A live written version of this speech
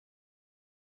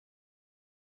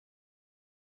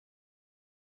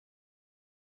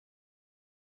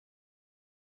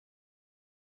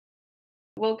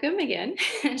welcome again,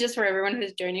 just for everyone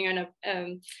who's joining on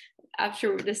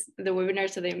after the webinar,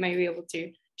 so they might be able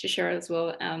to share as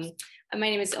well. My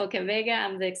name is Elke Vega.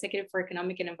 I'm the Executive for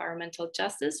Economic and Environmental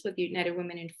Justice with United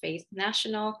Women in Faith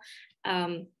National.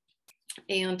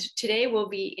 And today we'll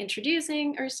be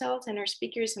introducing ourselves and our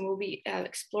speakers, and we'll be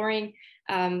exploring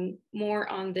more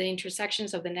on the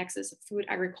intersections of the nexus of food,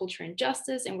 agriculture, and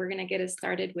justice. And we're going to get us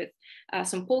started with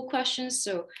some poll questions.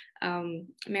 So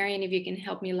Marian, if you can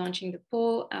help me launching the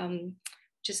poll,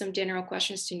 just some general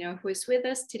questions to know who is with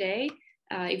us today.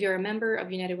 If you're a member of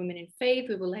United Women in Faith,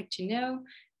 we would like to know,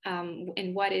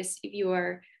 and what is, if you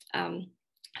are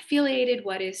affiliated,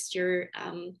 what is your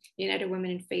United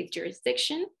Women in Faith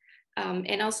jurisdiction?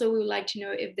 And also we would like to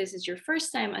know if this is your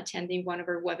first time attending one of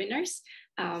our webinars.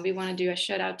 We want to do a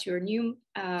shout out to our new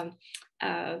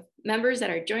members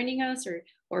that are joining us,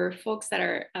 or folks that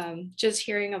are just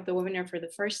hearing of the webinar for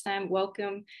the first time.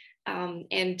 Welcome.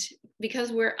 And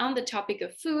because we're on the topic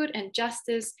of food and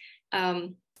justice,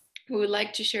 we would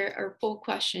like to share our poll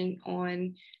question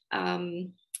on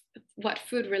what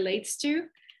food relates to.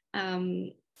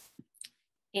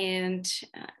 And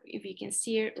if you can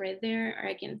see it right there, or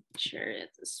I can share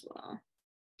it as well.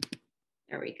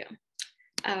 There we go.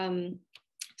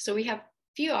 So we have a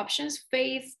few options: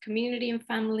 faith, community and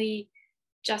family,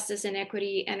 justice and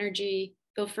equity, energy.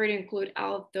 Feel free to include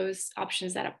all of those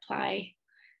options that apply.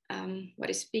 What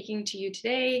is speaking to you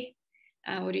today?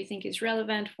 What do you think is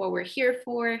relevant? What we're here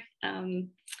for?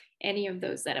 Any of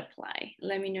those that apply.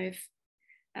 Let me know if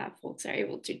folks are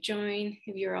able to join.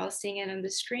 If you're all seeing it on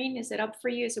the screen, is it up for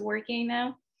you? Is it working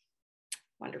now?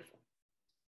 Wonderful.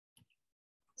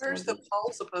 Where's the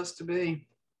poll supposed to be?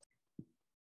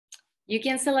 You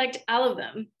can select all of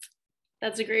them.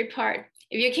 That's a great part.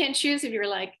 If you can't choose, if you're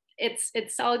like,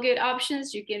 it's all good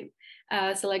options, you can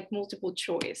select multiple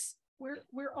choice.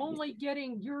 We're only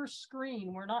getting your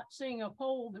screen. We're not seeing a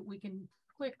poll that we can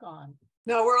click on.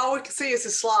 No, all we can see is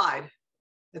a slide.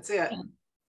 That's it.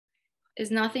 Is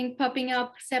nothing popping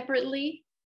up separately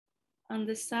on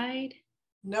the side?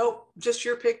 Nope, just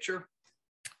your picture.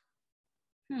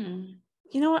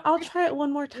 You know what? I'll try it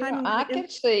one more time. Yeah, I can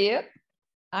see it.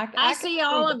 I see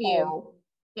all of you.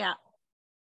 Yeah,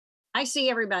 I see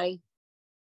everybody.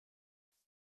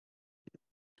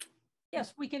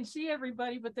 Yes, we can see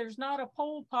everybody, but there's not a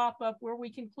poll pop up where we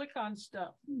can click on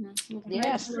stuff.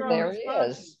 Yes, there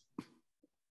is.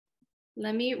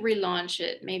 Let me relaunch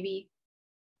it. Maybe.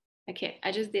 Okay,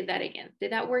 I just did that again.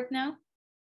 Did that work now?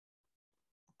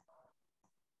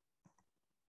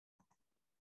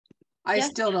 I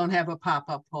still don't have a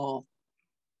pop-up poll.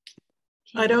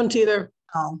 I don't either.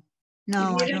 Oh,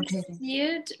 no, I don't see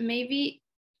it. Maybe,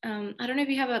 I don't know if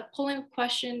you have a polling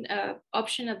question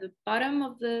option at the bottom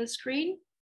of the screen.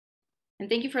 And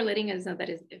thank you for letting us know that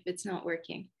if it's not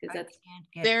working, because that's.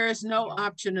 There is no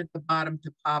option at the bottom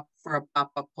to pop for a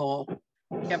pop-up poll.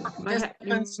 Yep. You might have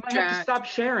to stop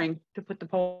sharing to put the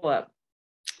poll up.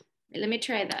 Let me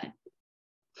try that.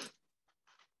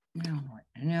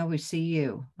 No, we see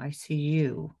you. I see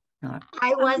you. Not.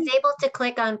 I was able to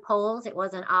click on polls. It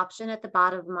was an option at the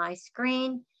bottom of my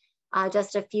screen,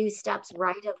 just a few steps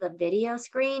right of the video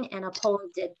screen, and a poll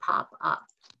did pop up.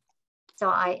 So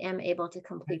I am able to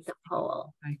complete the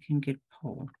poll. I can get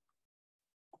poll.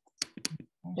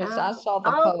 Yes, I saw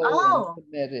the poll. Oh,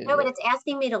 no, but it's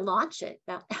asking me to launch it,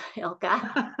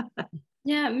 Ilka.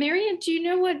 Yeah, Marian, do you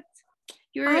know what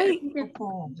you're? I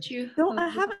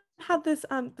haven't had this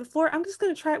before. I'm just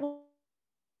going to try it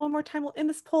one more time. We'll end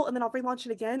this poll and then I'll relaunch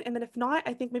it again. And then if not,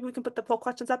 I think maybe we can put the poll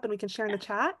questions up and we can share in the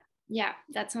chat. Yeah,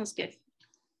 that sounds good.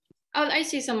 Oh, I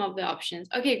see some of the options.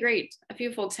 Okay, great. A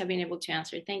few folks have been able to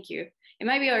answer. Thank you. It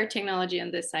might be our technology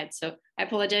on this side, so I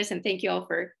apologize and thank you all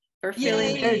for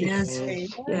filling in. There it is.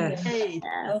 Yes.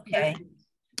 Okay.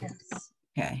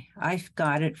 Okay, I've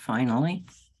got it finally.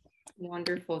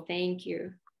 Wonderful, thank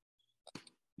you.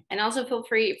 And also feel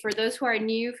free, for those who are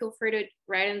new, feel free to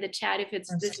write in the chat if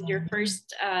this is your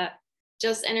first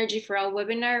Just Energy for All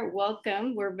webinar.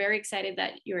 Welcome. We're very excited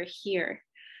that you're here.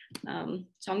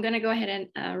 So I'm going to go ahead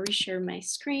and reshare my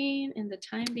screen in the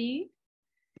time being.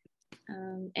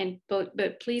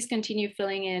 But please continue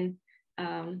filling in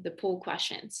the poll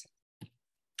questions.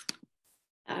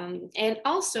 And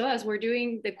also, as we're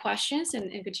doing the questions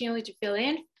and continually to fill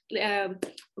in,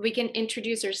 we can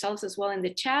introduce ourselves as well in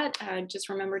the chat. Just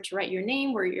remember to write your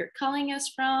name, where you're calling us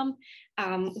from,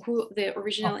 who the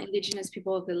original indigenous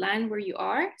people of the land where you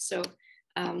are. So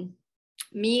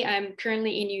me, I'm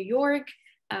currently in New York,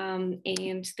 and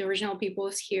the original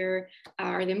peoples here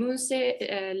are the Muse,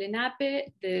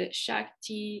 Lenape, the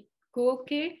Shakti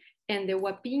Koke, and the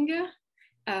Wapinga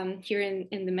here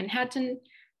in the Manhattan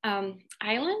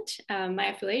Island, my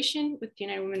affiliation with the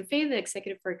United Women in Faith, the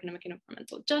Executive for Economic and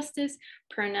Environmental Justice,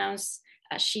 pronouns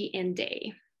she and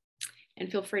they.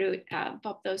 And feel free to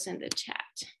pop those in the chat.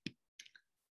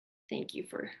 Thank you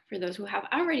for those who have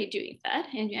already doing that.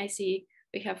 And I see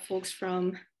we have folks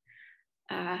from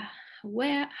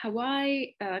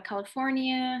Hawaii,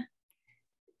 California,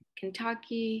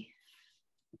 Kentucky,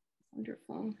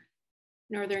 wonderful,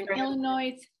 Northern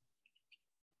Illinois,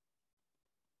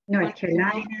 North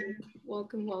Carolina.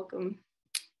 Welcome, welcome.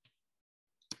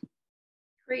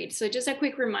 Great. So just a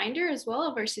quick reminder as well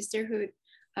of our Sisterhood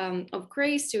of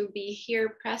Grace to be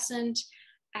here present,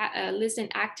 listen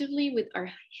actively with our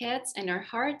heads and our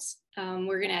hearts.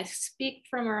 We're going to speak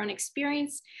from our own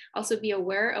experience, also be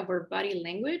aware of our body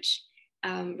language,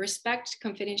 respect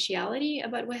confidentiality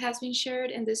about what has been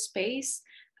shared in this space,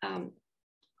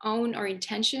 own our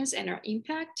intentions and our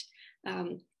impact.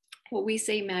 What we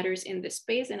say matters in this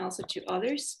space and also to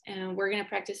others. And we're going to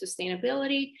practice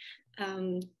sustainability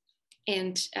and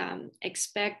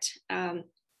expect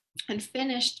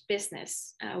unfinished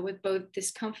business with both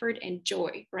discomfort and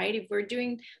joy, right? If we're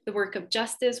doing the work of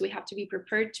justice, we have to be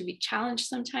prepared to be challenged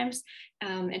sometimes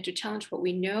and to challenge what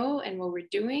we know and what we're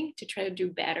doing to try to do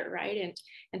better, right?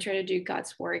 And try to do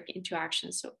God's work into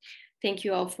action. So thank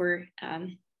you all for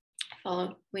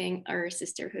following our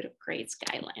Sisterhood of Grace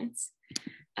guidelines.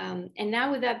 And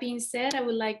now with that being said, I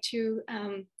would like to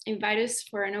invite us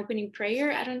for an opening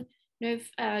prayer. I don't know if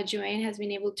Joanne has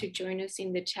been able to join us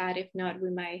in the chat. If not,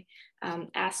 we might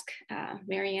ask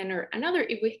Marianne or another,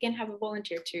 if we can have a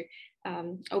volunteer to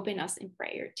open us in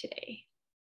prayer today.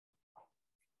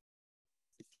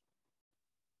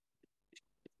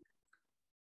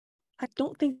 I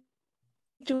don't think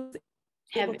Joanne's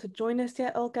able to join us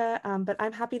yet, Olga, but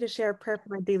I'm happy to share a prayer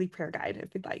from my daily prayer guide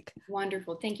if you'd like.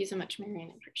 Wonderful. Thank you so much,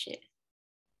 Marianne. I appreciate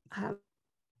it.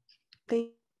 Thank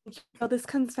you. Well, this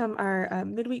comes from our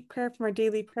midweek prayer from our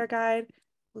daily prayer guide.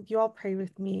 Will you all pray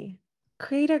with me?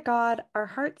 Creator God, our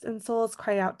hearts and souls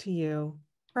cry out to you.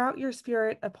 Pour out your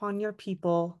spirit upon your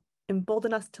people.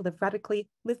 Embolden us to live radically,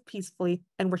 live peacefully,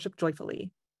 and worship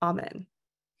joyfully. Amen.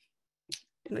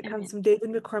 And it comes from David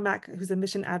McCormack, who's a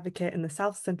mission advocate in the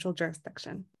South Central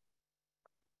jurisdiction.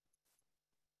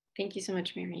 Thank you so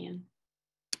much, Marianne.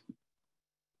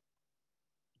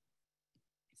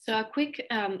 So a quick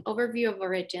overview of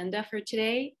our agenda for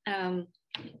today.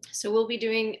 So we'll be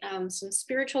doing some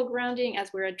spiritual grounding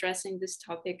as we're addressing this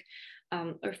topic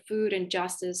of food and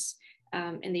justice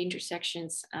and the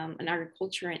intersections in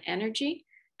agriculture and energy.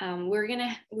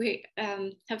 We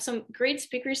have some great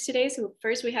speakers today. So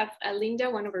first we have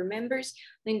Linda, one of our members,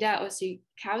 Linda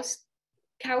Osikowicz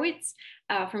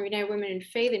from United Women in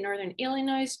Faith in Northern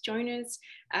Illinois, join us.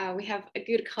 We have a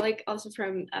good colleague also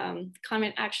from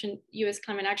Climate Action, U.S.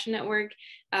 Climate Action Network,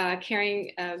 Karen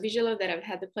Vigilo, that I've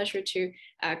had the pleasure to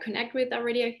connect with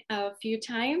already a few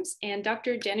times, and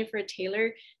Dr. Jennifer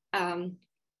Taylor.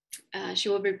 She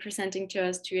will be presenting to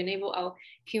us to enable all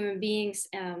human beings,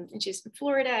 and she's in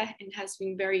Florida and has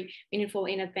been very meaningful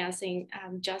in advancing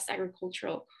just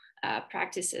agricultural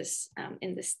practices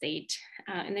in the state.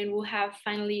 And then we'll have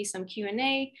finally some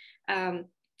Q&A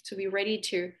to be ready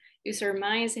to use our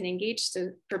minds and engage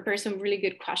to prepare some really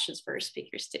good questions for our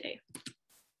speakers today.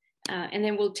 And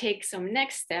then we'll take some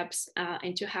next steps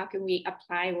into how can we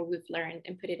apply what we've learned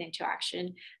and put it into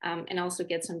action, and also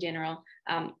get some general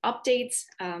updates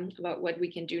about what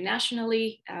we can do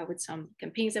nationally with some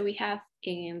campaigns that we have.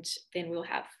 And then we'll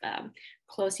have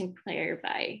closing prayer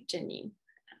by Janine.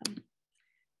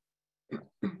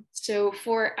 So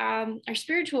for our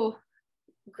spiritual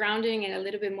grounding and a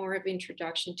little bit more of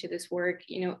introduction to this work,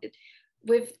 you know,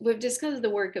 we've discussed the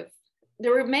work of,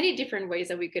 there were many different ways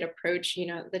that we could approach, you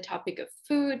know, the topic of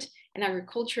food and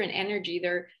agriculture and energy.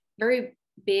 They're very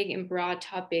big and broad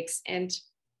topics, and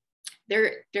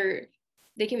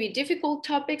they can be difficult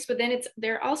topics, but then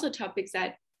they're also topics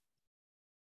that,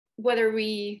 whether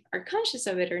we are conscious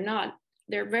of it or not,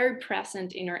 they're very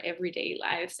present in our everyday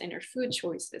lives and our food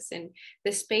choices and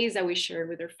the space that we share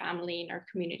with our family and our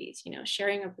communities. You know,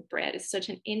 sharing of the bread is such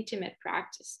an intimate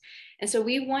practice. And so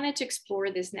we wanted to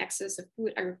explore this nexus of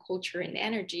food, agriculture, and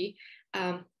energy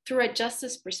through a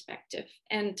justice perspective.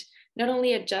 And not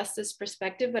only a justice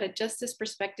perspective, but a justice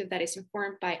perspective that is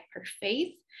informed by our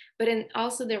faith, but in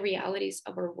also the realities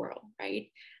of our world,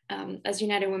 right? As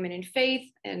United Women in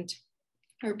Faith and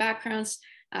our backgrounds,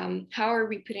 how are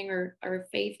we putting our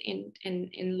faith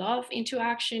in love into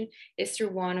action is through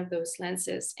one of those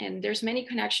lenses. And there's many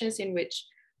connections in which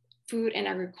food and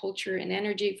agriculture and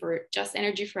energy for Just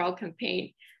Energy for All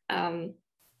campaign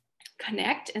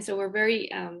connect. And so we're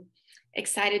very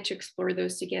excited to explore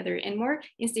those together. And more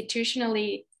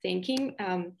institutionally thinking,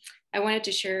 I wanted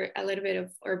to share a little bit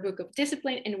of our book of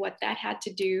discipline and what that had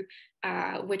to do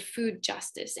with food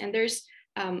justice. And there's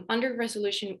under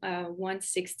resolution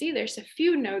 160, there's a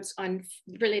few notes on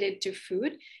related to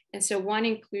food. And so one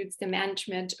includes the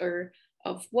management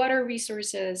of water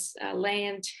resources,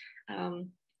 land,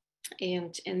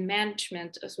 and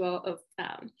management as well of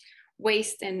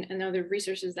waste and other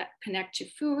resources that connect to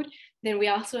food. Then we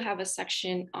also have a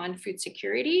section on food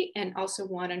security and also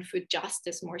one on food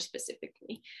justice more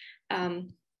specifically.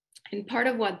 And part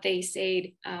of what they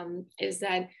said is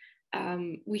that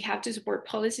we have to support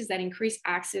policies that increase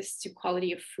access to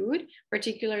quality of food,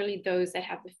 particularly those that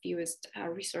have the fewest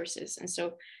resources. And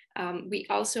so we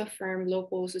also affirm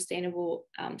local, sustainable,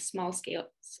 small scale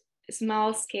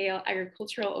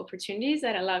agricultural opportunities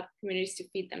that allow communities to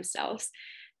feed themselves.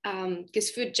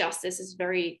 Because food justice is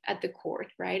very at the core,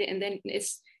 right? And then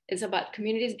it's about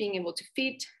communities being able to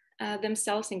feed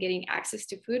themselves and getting access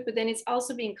to food, but then it's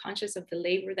also being conscious of the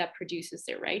labor that produces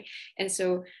it, right? And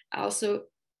so also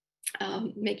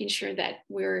making sure that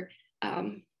we're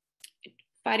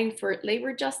fighting for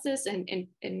labor justice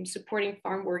and supporting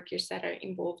farm workers that are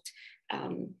involved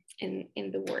in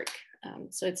the work.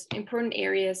 So it's important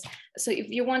areas. So if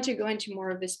you want to go into more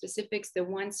of the specifics, the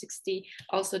 160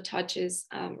 also touches,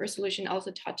 resolution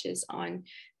also touches on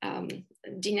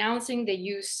denouncing the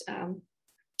use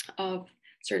of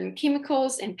certain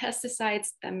chemicals and pesticides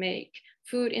that make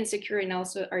food insecure and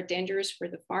also are dangerous for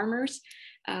the farmers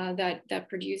that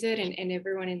produce it and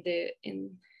everyone in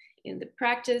the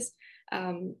practice.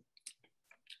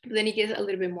 Then it gives a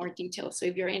little bit more detail. So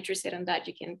if you're interested in that,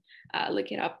 you can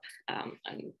look it up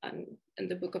in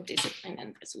the Book of Discipline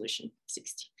and Resolution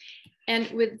 60.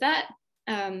 And with that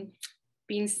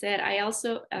being said, I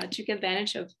also took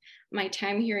advantage of my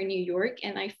time here in New York,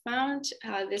 and I found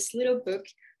this little book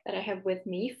that I have with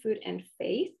me, Food and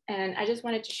Faith. And I just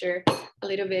wanted to share a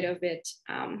little bit of it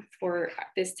for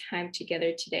this time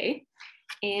together today.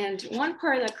 And one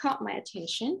part that caught my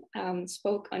attention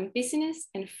spoke on business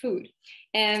and food.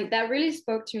 And that really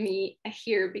spoke to me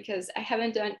here because I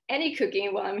haven't done any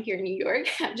cooking while I'm here in New York.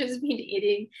 I've just been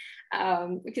eating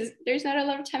because there's not a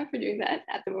lot of time for doing that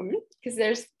at the moment because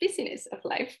there's busyness of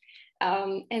life.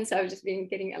 And so I've just been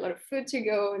getting a lot of food to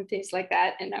go and things like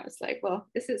that. And I was like, well,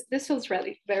 this feels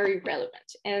really very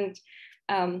relevant. And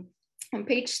on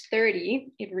page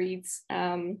 30, it reads,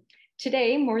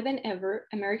 today, more than ever,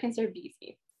 Americans are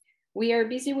busy. We are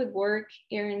busy with work,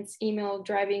 errands, email,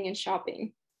 driving, and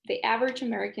shopping. The average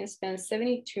American spends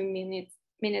 72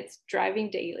 minutes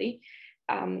driving daily,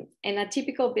 and a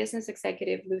typical business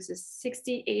executive loses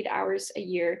 68 hours a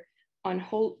year on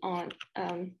hold on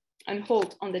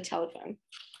the telephone.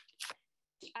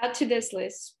 Add to this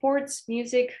list sports,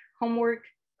 music, homework,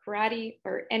 karate,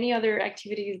 or any other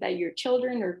activities that your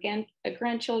children or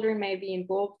grandchildren may be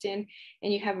involved in,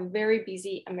 and you have a very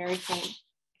busy American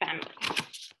family.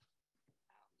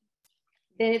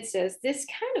 Then it says, this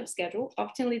kind of schedule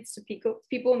often leads to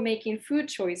people making food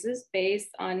choices based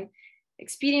on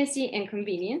expediency and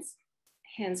convenience,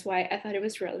 hence why I thought it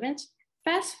was relevant.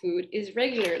 Fast food is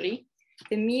regularly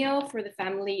the meal for the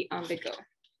family on the go.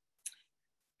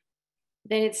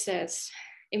 Then it says,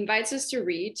 invites us to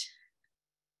read,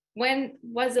 when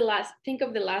was think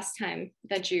of the last time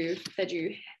that you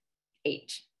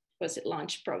ate? Was it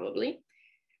lunch probably?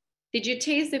 Did you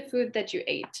taste the food that you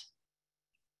ate?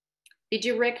 Did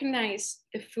you recognize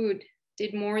the food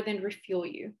did more than refuel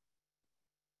you?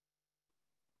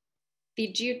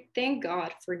 Did you thank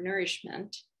God for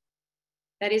nourishment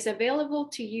that is available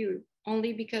to you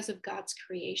only because of God's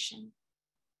creation?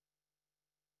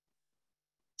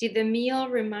 Did the meal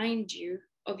remind you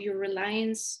of your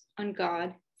reliance on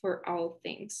God for all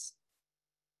things?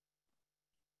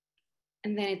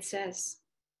 And then it says,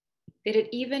 did it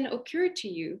even occur to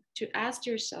you to ask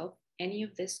yourself any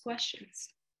of these questions?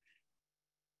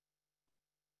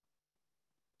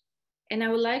 And I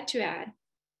would like to add,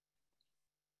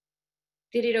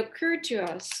 did it occur to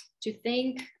us to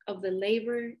think of the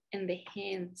labor and the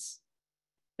hands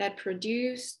that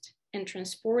produced and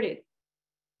transported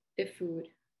the food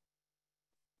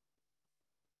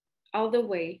all the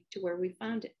way to where we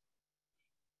found it?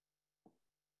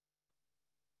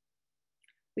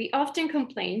 We often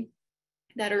complain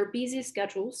that our busy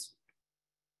schedules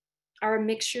are a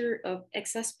mixture of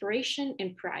exasperation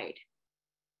and pride.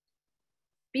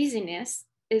 Busyness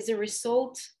is a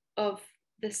result of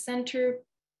the center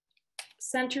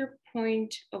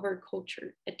point of our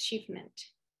culture, achievement.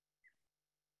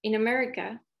 In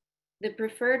America, the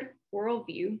preferred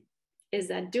worldview is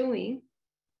that doing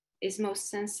is most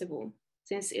sensible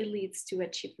since it leads to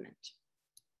achievement.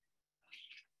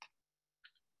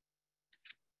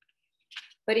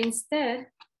 But instead,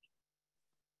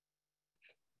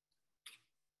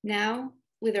 now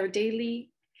with our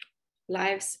daily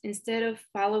lives, instead of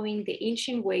following the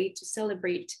ancient way to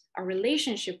celebrate our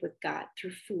relationship with God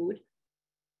through food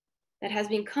that has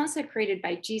been consecrated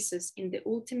by Jesus in the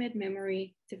ultimate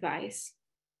memory device,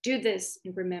 do this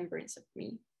in remembrance of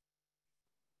me.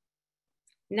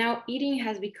 Now eating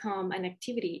has become an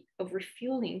activity of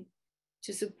refueling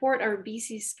to support our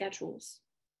busy schedules,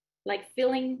 like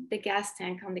filling the gas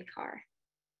tank on the car.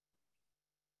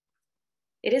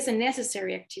 It is a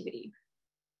necessary activity.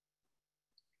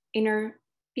 In our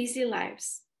busy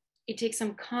lives, it takes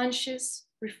some conscious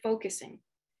refocusing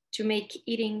to make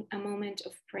eating a moment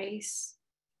of praise,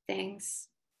 thanks,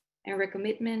 and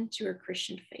recommitment to our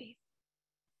Christian faith.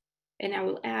 And I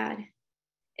will add,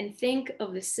 and think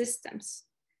of the systems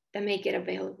that make it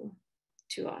available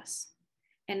to us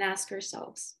and ask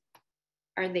ourselves,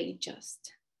 are they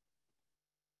just?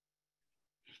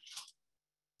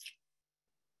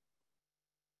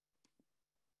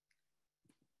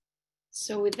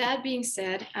 So with that being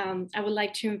said, I would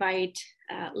like to invite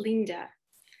Linda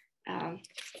Kowitz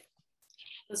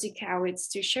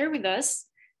to share with us.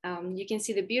 You can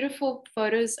see the beautiful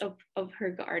photos of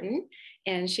her garden,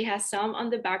 and she has some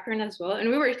on the background as well. And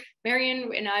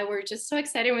Marian and I were just so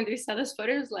excited when we saw those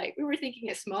photos. Like, we were thinking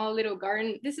a small little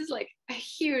garden. This is like a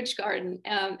huge garden.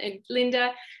 And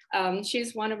Linda,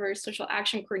 she's one of our social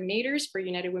action coordinators for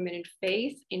United Women in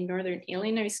Faith in Northern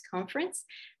Illinois Conference.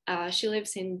 She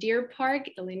lives in Deer Park,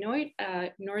 Illinois,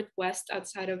 northwest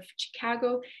outside of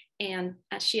Chicago, and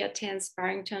she attends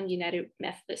Barrington United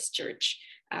Methodist Church,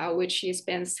 which she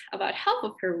spends about half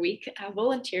of her week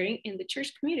volunteering in the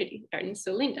church community garden.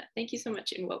 So Linda, thank you so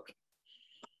much and welcome.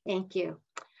 Thank you.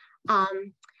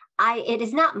 It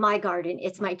is not my garden,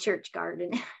 it's my church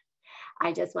garden.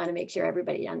 I just want to make sure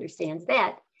everybody understands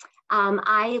that.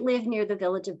 I live near the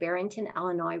village of Barrington,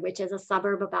 Illinois, which is a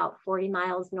suburb about 40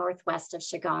 miles northwest of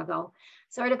Chicago,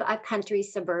 sort of a country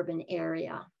suburban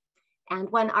area. And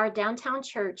when our downtown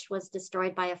church was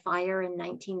destroyed by a fire in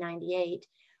 1998,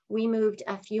 we moved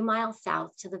a few miles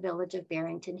south to the village of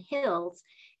Barrington Hills,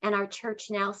 and our church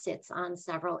now sits on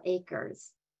several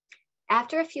acres.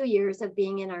 After a few years of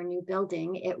being in our new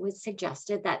building, it was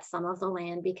suggested that some of the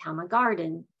land become a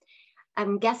garden.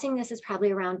 I'm guessing this is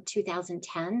probably around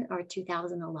 2010 or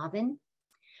 2011.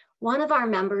 One of our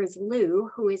members, Lou,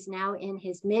 who is now in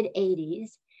his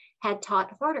mid-80s, had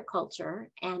taught horticulture,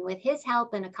 and with his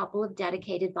help and a couple of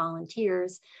dedicated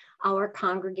volunteers, our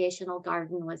congregational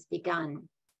garden was begun.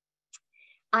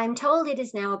 I'm told it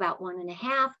is now about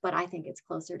 1.5, but I think it's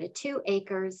closer to 2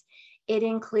 acres. It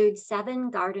includes 7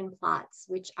 garden plots,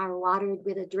 which are watered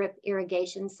with a drip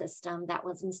irrigation system that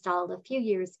was installed a few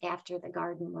years after the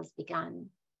garden was begun.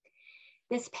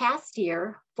 This past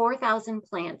year, 4,000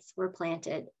 plants were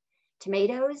planted: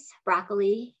 tomatoes,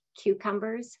 broccoli,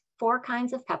 cucumbers, 4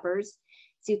 kinds of peppers,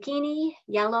 zucchini,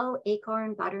 yellow,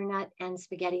 acorn, butternut, and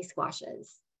spaghetti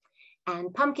squashes.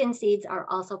 And pumpkin seeds are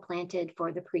also planted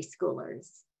for the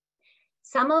preschoolers.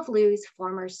 Some of Lou's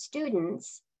former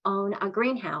students own a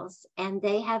greenhouse, and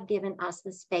they have given us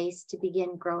the space to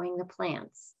begin growing the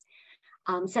plants.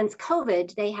 Since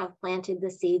COVID, they have planted the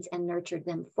seeds and nurtured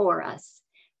them for us.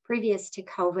 Previous to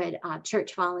COVID,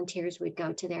 church volunteers would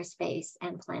go to their space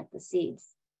and plant the seeds.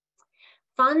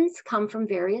 Funds come from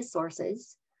various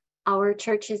sources. Our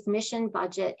church's mission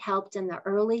budget helped in the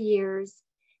early years.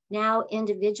 Now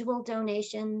individual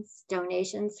donations,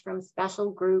 donations from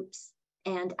special groups,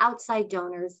 and outside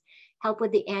donors help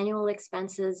with the annual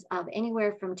expenses of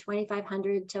anywhere from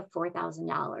 $2,500 to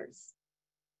 $4,000.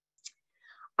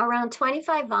 Around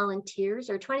 25 volunteers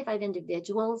or 25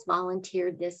 individuals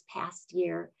volunteered this past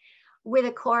year, with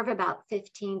a core of about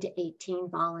 15 to 18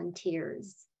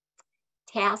 volunteers.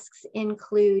 Tasks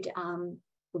include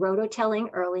rototilling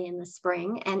early in the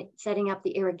spring and setting up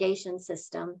the irrigation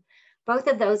system. Both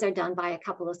of those are done by a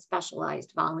couple of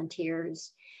specialized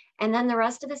volunteers. And then the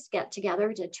rest of us get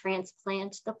together to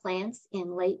transplant the plants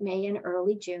in late May and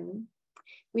early June.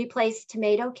 We place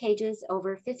tomato cages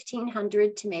over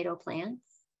 1,500 tomato plants.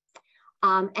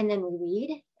 And then we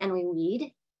weed and we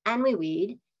weed and we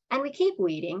weed and we keep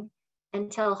weeding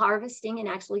until harvesting, and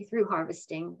actually through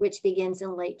harvesting, which begins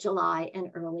in late July and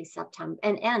early September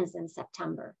and ends in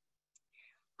September.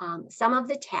 Some of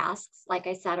the tasks, like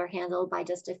I said, are handled by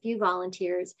just a few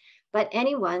volunteers, but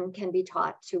anyone can be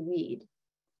taught to weed.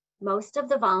 Most of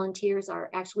the volunteers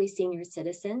are actually senior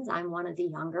citizens. I'm one of the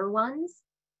younger ones,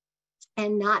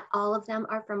 and not all of them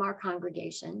are from our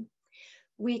congregation.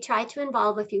 We tried to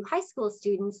involve a few high school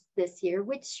students this year,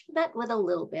 which met with a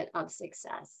little bit of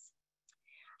success.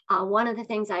 One of the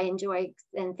things I enjoy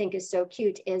and think is so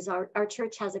cute is our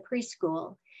church has a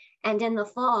preschool. And in the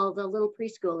fall, the little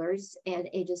preschoolers at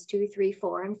ages 2, 3,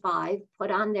 4, and 5 put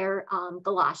on their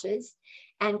galoshes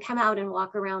and come out and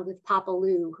walk around with Papa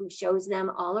Lou, who shows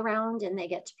them all around, and they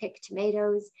get to pick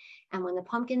tomatoes. And when the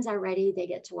pumpkins are ready, they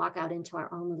get to walk out into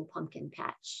our own little pumpkin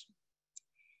patch.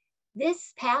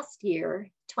 This past year,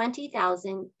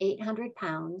 20,800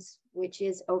 pounds, which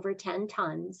is over 10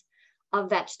 tons, of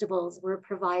vegetables were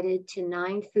provided to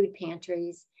 9 food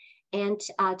pantries and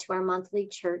to our monthly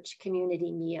church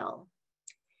community meal.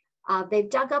 They've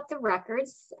dug up the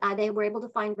records. They were able to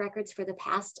find records for the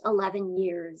past 11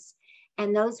 years.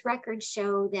 And those records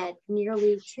show that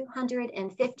nearly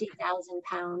 250,000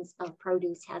 pounds of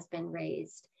produce has been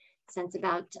raised since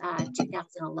about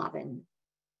 2011.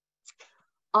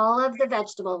 All of the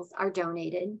vegetables are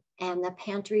donated, and the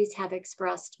pantries have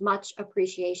expressed much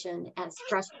appreciation as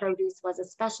fresh produce was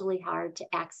especially hard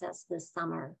to access this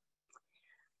summer.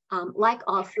 Like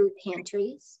all food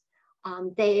pantries,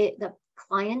 the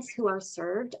clients who are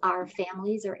served are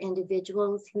families or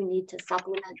individuals who need to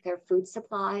supplement their food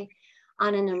supply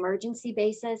on an emergency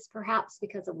basis, perhaps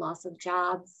because of loss of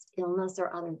jobs, illness,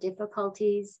 or other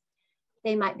difficulties.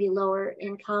 They might be lower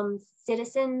income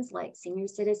citizens, like senior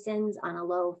citizens on a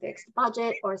low fixed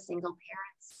budget, or single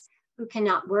parents who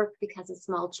cannot work because of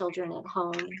small children at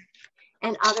home.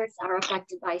 And others are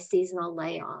affected by seasonal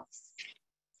layoffs.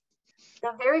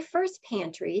 The very first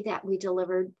pantry that we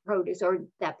delivered produce, or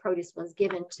that produce was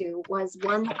given to, was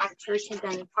one that our church had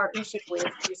been in partnership with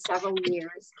for several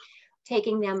years,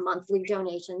 taking them monthly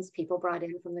donations people brought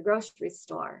in from the grocery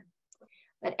store.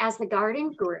 But as the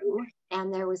garden grew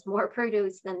and there was more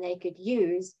produce than they could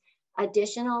use,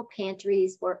 additional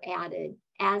pantries were added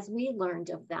as we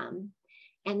learned of them.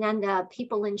 And then the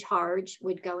people in charge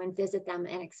would go and visit them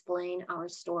and explain our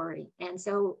story. And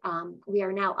so we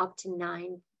are now up to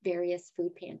 9 various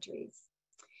food pantries.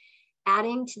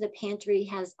 Adding to the pantry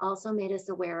has also made us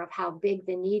aware of how big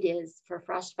the need is for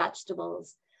fresh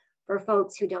vegetables for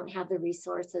folks who don't have the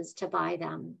resources to buy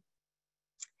them.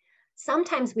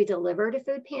 Sometimes we deliver to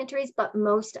food pantries, but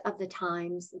most of the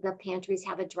times the pantries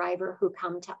have a driver who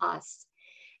come to us.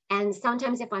 And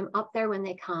sometimes if I'm up there when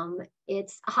they come,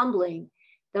 it's humbling.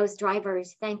 Those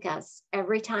drivers thank us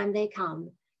every time they come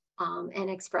and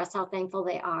express how thankful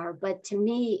they are. But to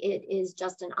me, it is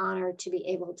just an honor to be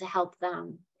able to help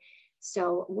them.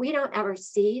 So we don't ever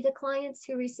see the clients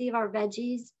who receive our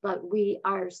veggies, but we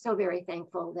are so very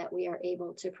thankful that we are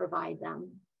able to provide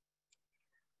them.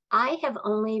 I have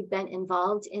only been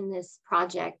involved in this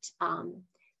project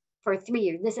for 3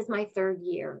 years. This is my 3rd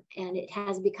year, and it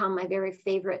has become my very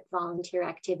favorite volunteer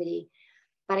activity,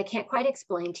 but I can't quite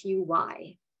explain to you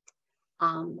why.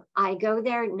 I go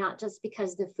there not just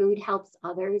because the food helps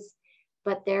others,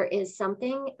 but there is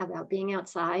something about being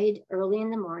outside early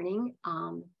in the morning.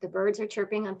 The birds are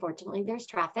chirping. Unfortunately, there's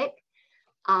traffic,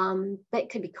 but it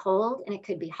could be cold and it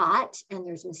could be hot, and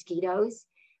there's mosquitoes.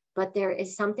 But there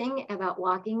is something about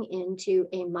walking into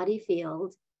a muddy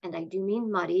field, and I do mean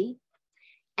muddy,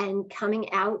 and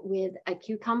coming out with a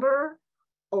cucumber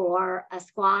or a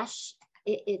squash.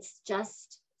 It's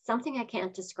just something I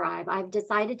can't describe. I've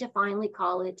decided to finally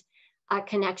call it a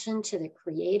connection to the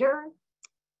Creator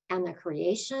and the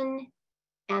creation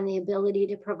and the ability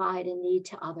to provide a need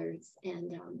to others.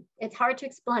 And it's hard to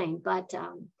explain, but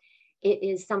it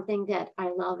is something that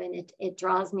I love, and it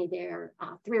draws me there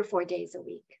 3 or 4 days a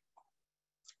week.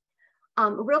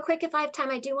 Real quick, if I have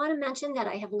time, I do want to mention that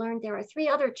I have learned there are 3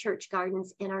 other church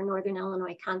gardens in our Northern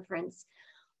Illinois Conference.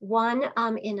 One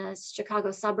in a Chicago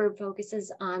suburb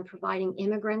focuses on providing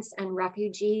immigrants and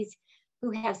refugees who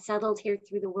have settled here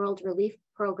through the World Relief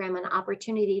Program an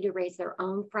opportunity to raise their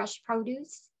own fresh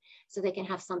produce so they can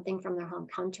have something from their home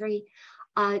country.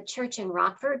 A church in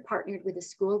Rockford partnered with a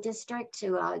school district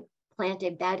to plant a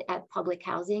bed at public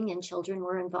housing, and children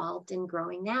were involved in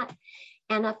growing that.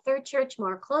 And a 3rd church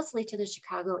more closely to the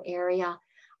Chicago area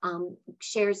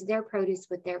shares their produce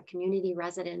with their community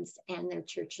residents and their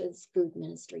church's food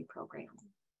ministry program.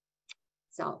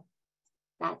 So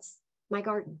that's my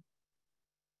garden.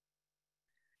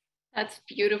 That's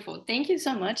beautiful. Thank you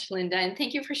so much, Linda. And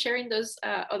thank you for sharing those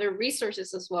other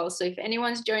resources as well. So if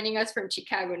anyone's joining us from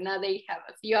Chicago, now they have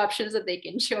a few options that they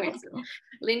can join. So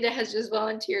Linda has just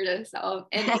volunteered us all.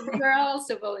 And we are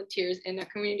also volunteers in a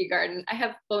community garden. I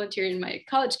have volunteered in my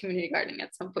college community garden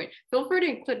at some point. Feel free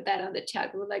to include that on the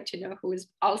chat. We would like to know who is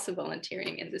also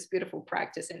volunteering in this beautiful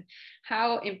practice and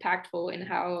how impactful and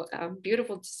how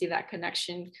beautiful to see that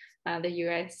connection that you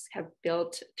guys have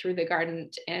built through the garden.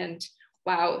 And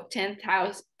wow, 10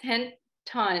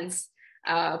 tons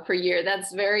per year.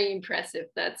 That's very impressive.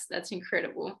 That's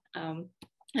incredible.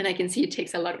 And I can see it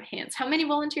takes a lot of hands. How many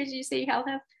volunteers do you say you all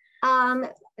have?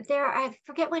 I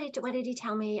forget what did he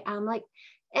tell me?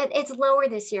 It's lower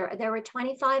this year. There were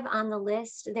 25 on the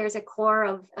list. There's a core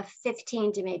of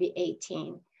 15 to maybe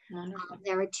 18.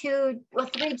 There are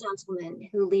three gentlemen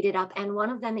who lead it up, and one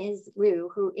of them is Lou,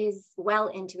 who is well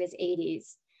into his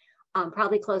 80s,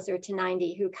 probably closer to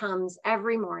 90, who comes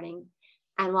every morning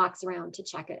and walks around to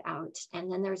check it out.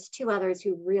 And then there's two others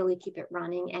who really keep it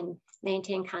running and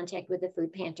maintain contact with the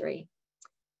food pantry.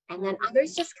 And then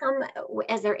others just come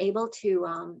as they're able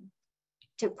to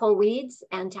pull weeds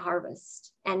and to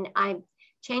harvest. And I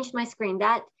changed my screen.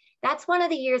 That's one of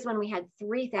the years when we had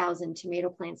 3,000 tomato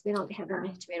plants. We don't have that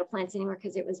many tomato plants anymore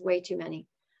because it was way too many.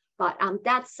 But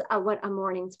that's what a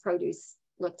morning's produce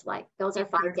looked like. Those are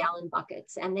 5-gallon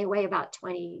buckets, and they weigh about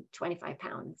 20, 25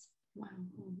 pounds. Wow,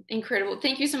 incredible.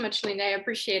 Thank you so much, Linda. I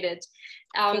appreciate it.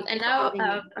 And now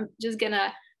I'm just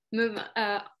gonna move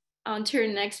on to your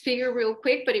next speaker real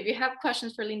quick, but if you have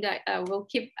questions for Linda, we'll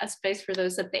keep a space for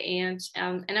those at the end.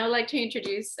 And I would like to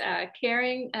introduce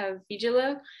Karen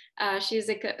Vigilo. She's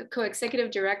a co-executive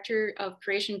director of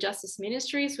Creation Justice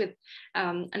Ministries with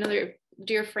another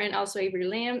dear friend, also Avery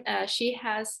Lamb. She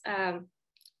has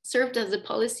served as a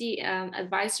policy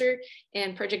advisor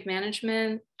and project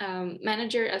management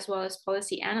manager, as well as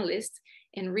policy analyst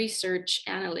and research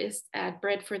analyst at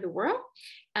Bread for the World.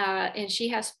 And she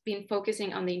has been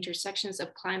focusing on the intersections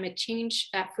of climate change,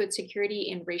 food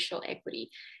security, and racial equity.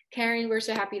 Karen, we're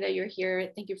so happy that you're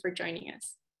here. Thank you for joining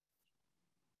us.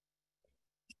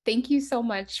 Thank you so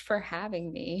much for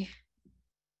having me.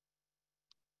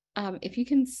 If you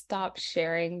can stop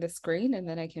sharing the screen, and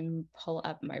then I can pull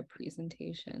up my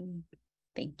presentation.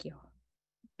 Thank you.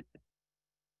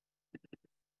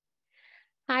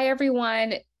 Hi,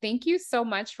 everyone. Thank you so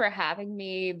much for having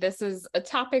me. This is a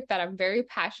topic that I'm very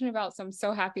passionate about, so I'm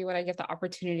so happy when I get the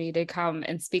opportunity to come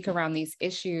and speak around these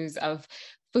issues of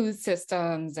food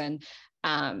systems and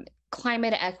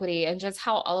climate equity, and just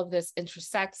how all of this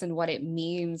intersects and what it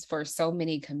means for so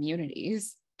many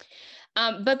communities.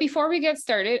 But before we get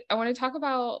started, I want to talk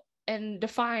about and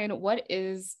define what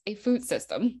is a food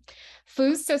system.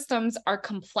 Food systems are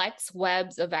complex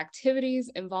webs of activities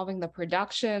involving the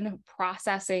production,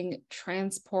 processing,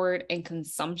 transport, and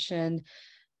consumption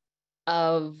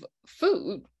of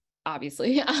food,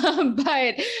 obviously.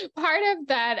 But part of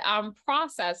that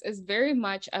process is very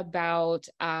much about,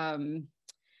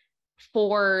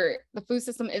 for the food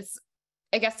system, is,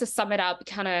 I guess, to sum it up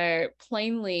kind of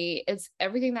plainly, it's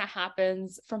everything that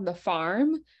happens from the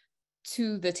farm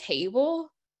to the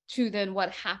table, to then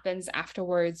what happens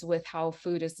afterwards with how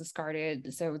food is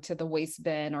discarded, so to the waste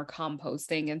bin or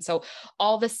composting. And so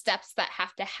all the steps that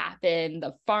have to happen,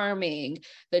 the farming,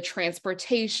 the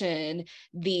transportation,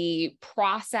 the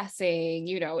processing,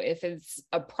 you know, if it's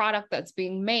a product that's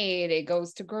being made, it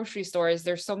goes to grocery stores.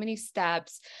 There's so many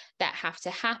steps that have to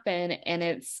happen, and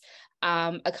it's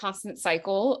a constant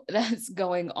cycle that's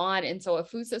going on. And so a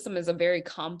food system is a very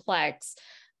complex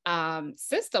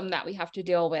system that we have to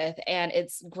deal with, and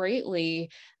it's greatly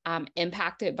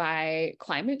impacted by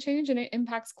climate change, and it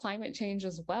impacts climate change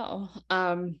as well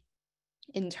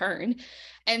in turn.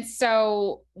 And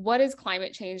so what is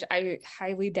climate change? I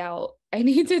highly doubt I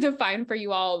need to define for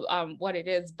you all what it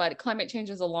is, but climate change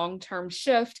is a long-term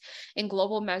shift in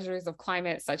global measures of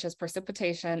climate, such as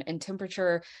precipitation and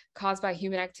temperature caused by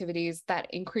human activities that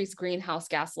increase greenhouse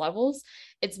gas levels.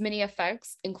 Its many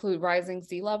effects include rising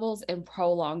sea levels and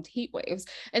prolonged heat waves.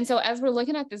 And so as we're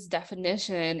looking at this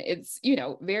definition, it's, you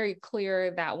know, very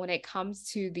clear that when it comes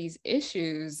to these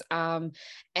issues and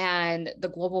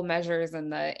the global measures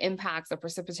and the impacts of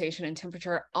precipitation and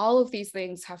temperature, all of these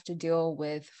things have to deal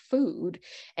with food.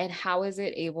 And how is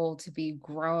it able to be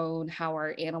grown? How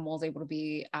are animals able to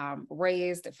be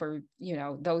raised for, you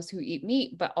know, those who eat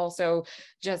meat, but also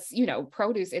just, you know,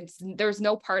 produce? There's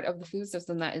no part of the food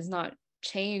system that is not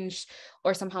changed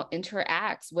or somehow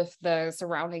interacts with the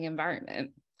surrounding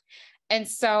environment. And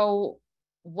so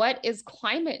what is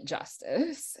climate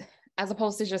justice? As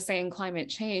opposed to just saying climate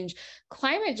change,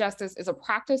 climate justice is a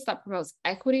practice that promotes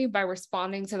equity by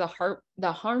responding to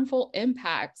the harmful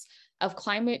impacts of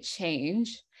climate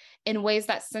change in ways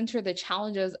that center the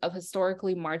challenges of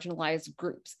historically marginalized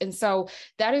groups. And so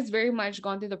that is very much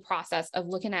gone through the process of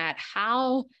looking at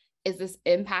how is this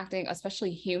impacting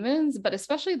especially humans, but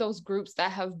especially those groups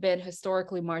that have been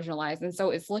historically marginalized. And so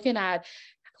it's looking at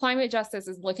climate justice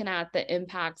is looking at the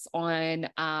impacts on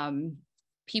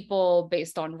people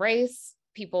based on race,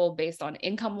 people based on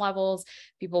income levels,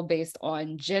 people based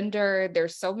on gender.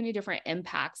 There's so many different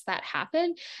impacts that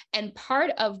happen. And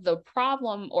part of the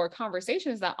problem or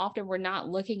conversation is that often we're not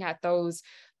looking at those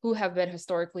who have been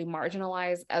historically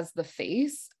marginalized as the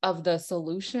face of the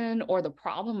solution or the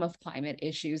problem of climate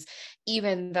issues,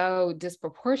 even though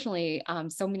disproportionately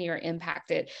so many are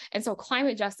impacted. And so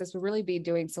climate justice will really be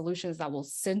doing solutions that will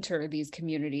center these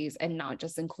communities and not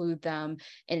just include them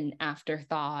in an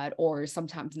afterthought, or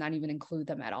sometimes not even include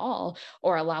them at all,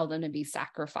 or allow them to be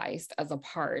sacrificed as a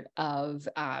part of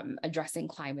addressing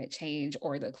climate change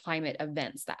or the climate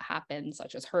events that happen,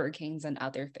 such as hurricanes and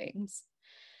other things.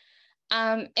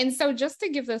 And so just to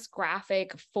give this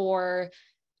graphic for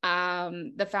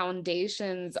the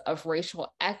foundations of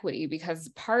racial equity, because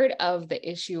part of the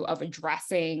issue of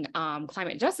addressing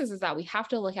climate justice is that we have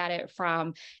to look at it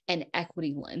from an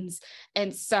equity lens.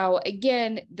 And so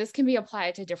again, this can be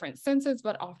applied to different senses,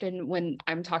 but often when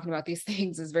I'm talking about these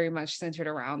things is very much centered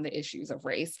around the issues of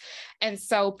race. And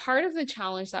so part of the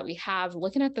challenge that we have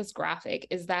looking at this graphic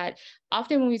is that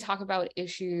often when we talk about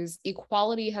issues,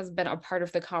 equality has been a part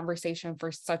of the conversation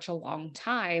for such a long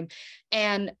time.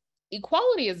 And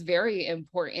equality is very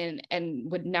important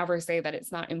and would never say that it's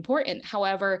not important.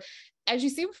 However, as you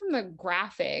see from the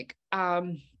graphic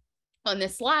on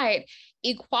this slide,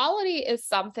 equality is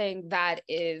something that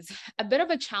is a bit of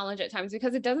a challenge at times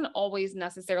because it doesn't always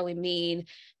necessarily mean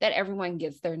that everyone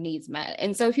gets their needs met.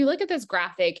 And so if you look at this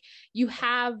graphic, you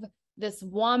have this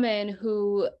woman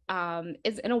who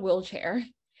is in a wheelchair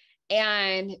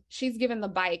and she's given the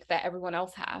bike that everyone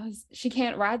else has. She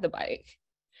can't ride the bike.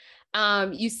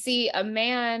 You see a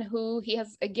man who he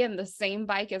has, again, the same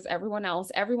bike as everyone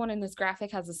else. Everyone in this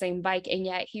graphic has the same bike, and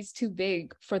yet he's too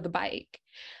big for the bike.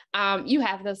 You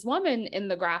have this woman in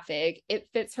the graphic. It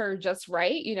fits her just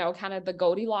right, you know, kind of the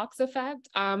Goldilocks effect.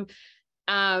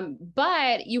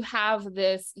 But you have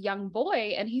this young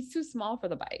boy and he's too small for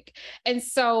the bike. And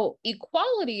so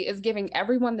equality is giving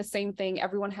everyone the same thing.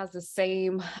 Everyone has the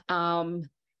same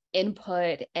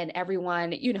input and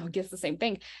everyone, you know, gets the same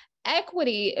thing.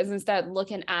 Equity is instead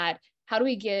looking at how do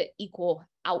we get equal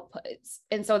outputs?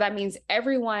 And so that means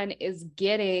everyone is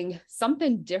getting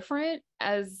something different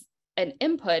as an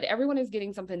input. Everyone is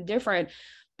getting something different,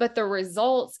 but the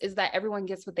results is that everyone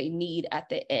gets what they need at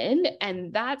the end.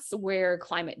 And that's where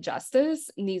climate justice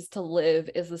needs to live,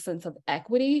 is the sense of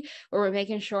equity, where we're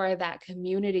making sure that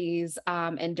communities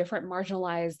and different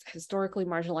marginalized, historically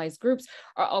marginalized groups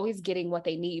are always getting what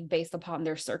they need based upon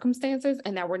their circumstances,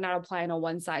 and that we're not applying a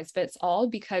one size fits all,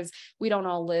 because we don't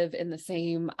all live in the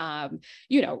same,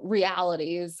 you know,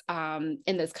 realities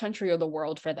in this country or the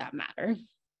world for that matter.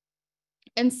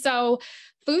 And so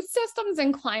food systems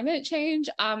and climate change,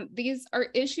 these are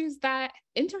issues that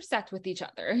intersect with each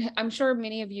other. I'm sure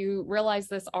many of you realize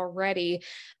this already.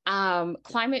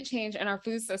 Climate change and our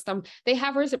food system, they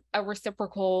have a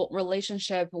reciprocal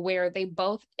relationship where they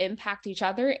both impact each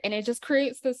other, and it just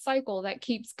creates this cycle that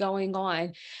keeps going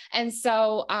on. And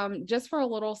so just for a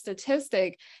little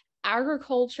statistic,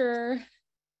 agriculture,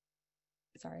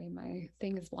 sorry, my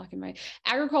thing is blocking my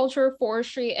agriculture,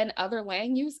 forestry, and other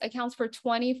land use accounts for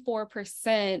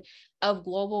 24% of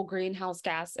global greenhouse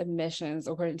gas emissions,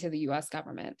 according to the US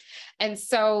government. And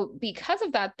so because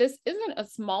of that, this isn't a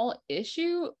small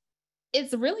issue.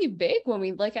 It's really big when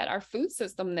we look at our food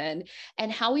system then,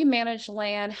 and how we manage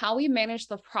land, how we manage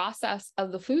the process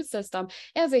of the food system.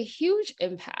 It has a huge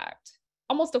impact.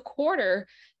 Almost a quarter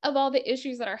of all the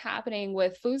issues that are happening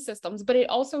with food systems, but it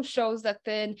also shows that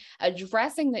then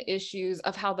addressing the issues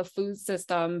of how the food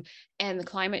system and the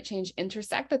climate change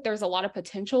intersect, that there's a lot of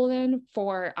potential then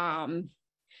for,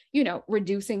 you know,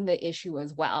 reducing the issue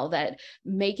as well, that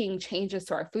making changes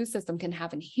to our food system can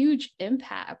have a huge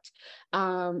impact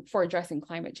for addressing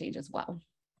climate change as well.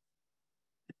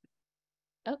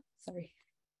 Oh, sorry.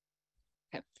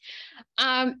 Okay.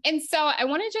 And so I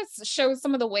want to just show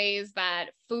some of the ways that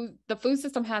the food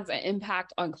system has an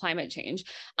impact on climate change.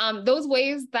 Those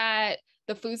ways that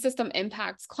the food system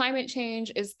impacts climate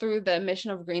change is through the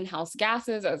emission of greenhouse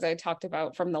gases. As I talked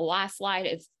about from the last slide,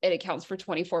 it accounts for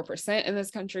 24% in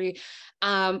this country.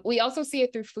 We also see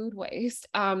it through food waste.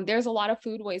 There's a lot of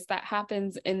food waste that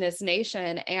happens in this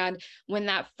nation. And when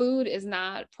that food is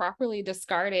not properly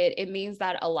discarded, it means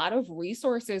that a lot of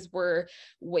resources were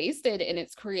wasted in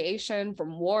its creation,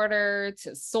 from water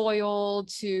to soil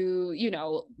to, you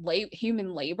know,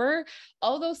 human labor.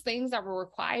 All those things that were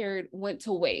required went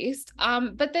to waste.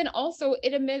 But then also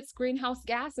it emits greenhouse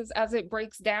gases as it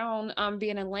breaks down,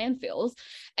 being in landfills.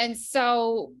 And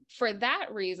so for that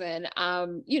reason,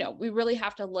 you know, we really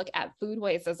have to look at food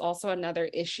waste as also another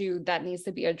issue that needs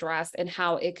to be addressed and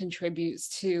how it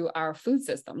contributes to our food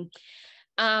system.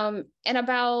 And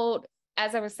about,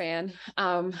 as I was saying,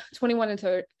 21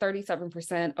 to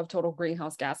 37% of total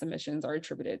greenhouse gas emissions are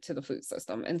attributed to the food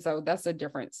system. And so that's a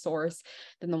different source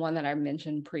than the one that I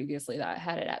mentioned previously that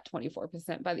had it at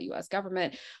 24% by the US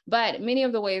government. But many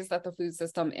of the ways that the food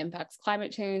system impacts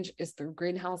climate change is through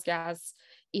greenhouse gas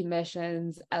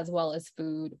emissions, as well as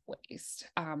food waste,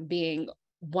 being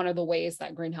one of the ways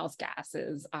that greenhouse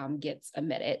gases gets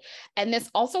emitted. And this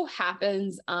also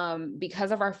happens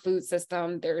because of our food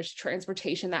system. There's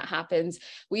transportation that happens.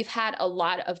 We've had a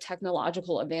lot of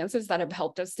technological advances that have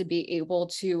helped us to be able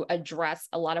to address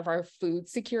a lot of our food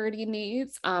security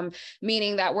needs,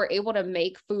 meaning that we're able to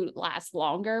make food last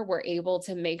longer. We're able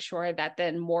to make sure that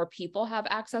then more people have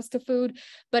access to food,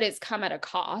 but it's come at a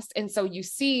cost. And so you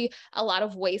see a lot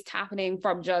of waste happening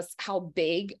from just how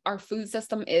big our food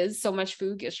system is. So much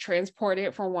food gets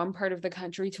transported from one part of the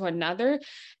country to another.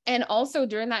 And also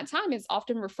during that time, it's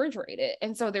often refrigerated.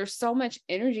 And so there's so much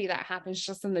energy that happens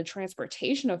just in the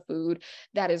transportation of food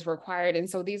that is required. And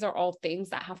so these are all things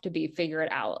that have to be figured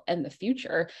out in the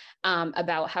future,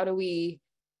 about how do we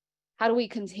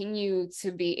continue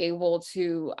to be able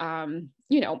to,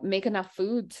 make enough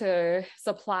food to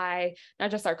supply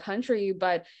not just our country,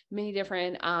 but many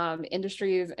different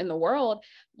industries in the world,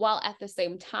 while at the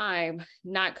same time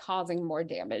not causing more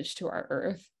damage to our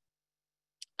earth.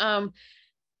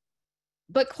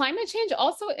 But climate change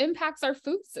also impacts our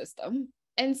food system.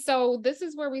 And so this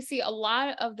is where we see a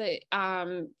lot of the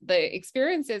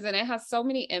experiences, and it has so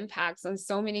many impacts on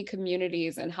so many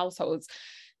communities and households.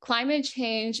 Climate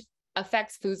change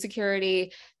affects food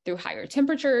security through higher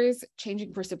temperatures,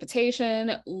 changing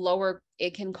precipitation,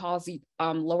 it can cause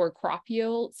lower crop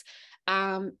yields,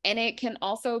 and it can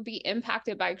also be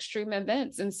impacted by extreme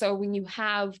events. And so when you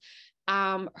have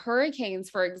hurricanes,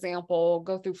 for example,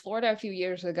 go through Florida a few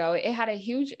years ago, it had a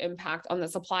huge impact on the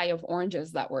supply of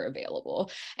oranges that were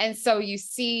available. And so you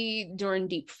see during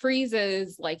deep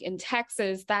freezes, like in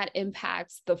Texas, that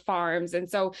impacts the farms. And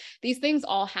so these things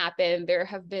all happen. There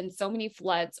have been so many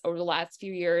floods over the last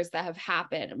few years that have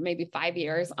happened, maybe 5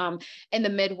 years, in the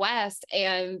Midwest.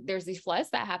 And there's these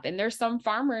floods that happen. There's some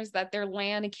farmers that their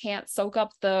land can't soak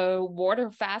up the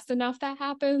water fast enough that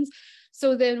happens.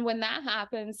 So then when that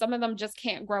happens, some of them just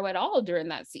can't grow at all during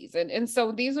that season. And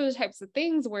so these are the types of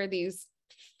things where these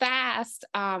fast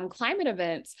climate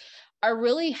events are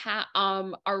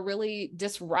really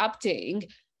disrupting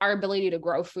our ability to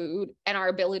grow food and our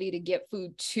ability to get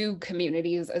food to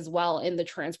communities as well in the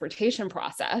transportation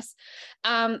process.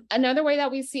 Another way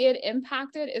that we see it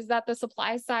impacted is that the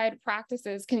supply side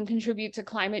practices can contribute to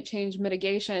climate change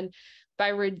mitigation by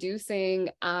reducing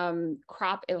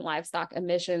crop and livestock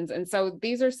emissions. And so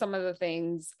these are some of the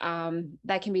things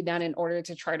that can be done in order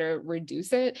to try to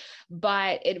reduce it.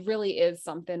 But it really is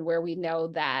something where we know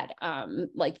that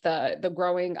like the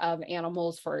growing of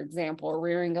animals, for example,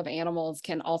 rearing of animals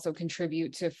can also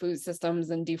contribute to food systems,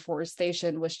 and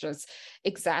deforestation, which just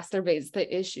exacerbates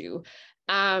the issue.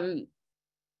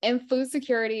 And food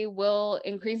security will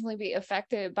increasingly be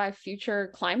affected by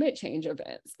future climate change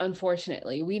events.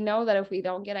 Unfortunately, we know that if we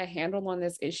don't get a handle on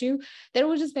this issue, then it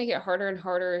will just make it harder and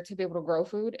harder to be able to grow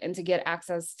food and to get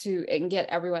access to and get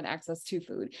everyone access to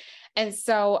food. And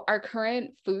so our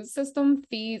current food system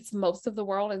feeds most of the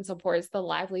world and supports the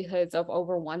livelihoods of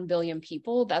over 1 billion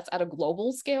people. That's at a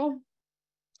global scale.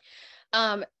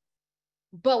 But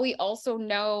we also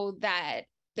know that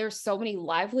there's so many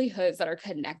livelihoods that are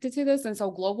connected to this. And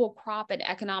so global crop and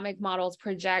economic models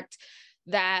project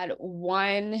that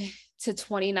 1 to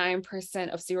 29%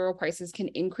 of cereal prices can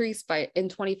increase in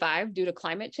 25 due to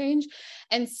climate change.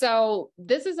 And so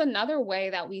this is another way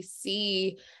that we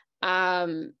see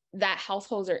that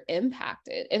households are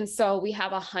impacted. And so we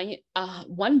have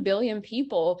 1 billion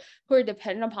people who are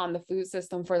dependent upon the food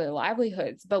system for their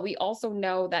livelihoods. But we also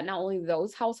know that not only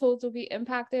those households will be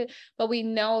impacted, but we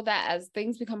know that as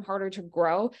things become harder to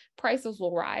grow, prices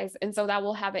will rise. And so that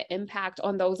will have an impact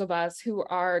on those of us who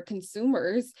are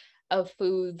consumers of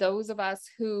food, those of us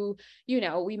who,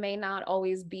 we may not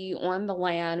always be on the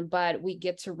land, but we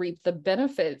get to reap the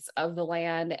benefits of the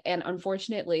land. And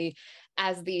unfortunately,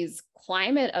 as these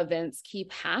climate events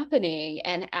keep happening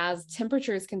and as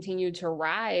temperatures continue to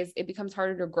rise, it becomes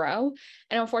harder to grow.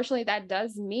 And unfortunately, that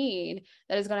does mean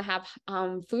that it's going to have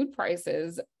food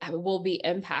prices will be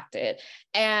impacted.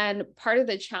 And part of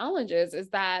the challenges is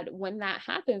that when that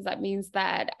happens, that means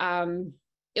that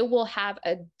it will have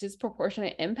a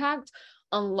disproportionate impact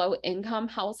on low income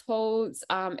households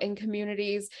and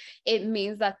communities, it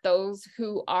means that those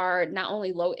who are not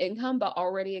only low income, but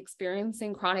already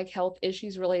experiencing chronic health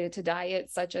issues related to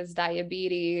diet, such as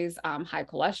diabetes, high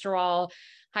cholesterol,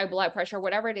 high blood pressure,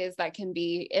 whatever it is that can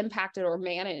be impacted or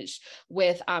managed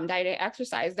with diet and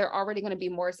exercise, they're already going to be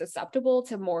more susceptible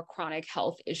to more chronic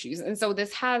health issues. And so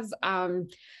this has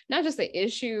not just the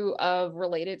issue of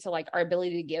related to like our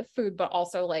ability to give food, but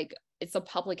also like it's a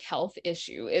public health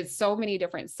issue. It's so many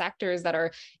different sectors that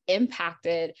are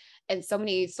impacted, and so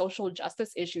many social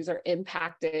justice issues are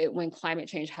impacted when climate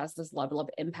change has this level of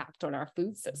impact on our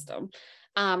food system.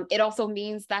 It also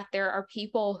means that there are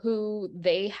people who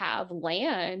they have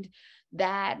land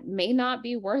that may not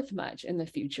be worth much in the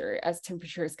future as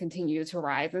temperatures continue to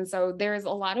rise. And so there's a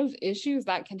lot of issues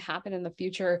that can happen in the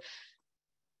future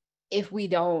if we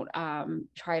don't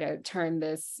try to turn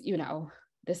this,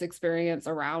 this experience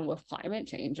around with climate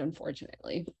change,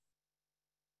 unfortunately.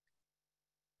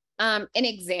 An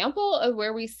example of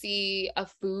where we see a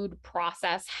food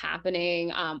process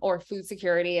happening or food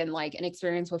security and like an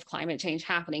experience with climate change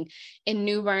happening in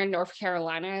New Bern, North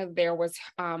Carolina, there was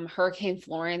Hurricane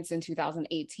Florence in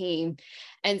 2018.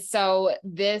 And so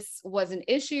this was an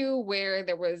issue where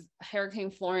there was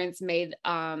Hurricane Florence made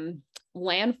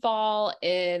landfall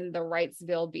in the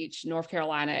Wrightsville Beach, North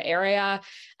Carolina area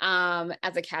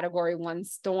as a Category 1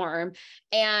 storm.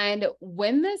 And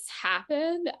when this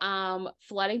happened,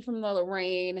 flooding from the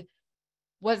rain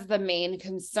was the main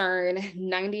concern.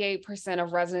 98%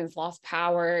 of residents lost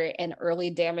power, and early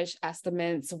damage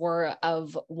estimates were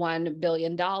of $1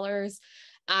 billion.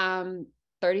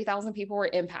 30,000 people were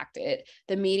impacted.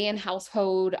 The median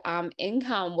household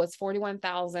income was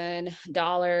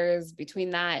 $41,000, between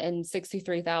that and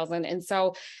 $63,000. And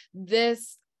so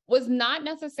this was not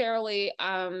necessarily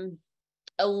a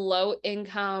low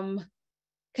income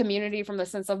community from the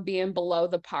sense of being below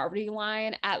the poverty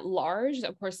line at large.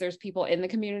 Of course, there's people in the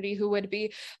community who would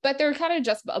be, but they're kind of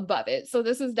just above it. So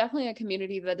this is definitely a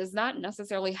community that does not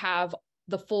necessarily have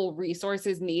the full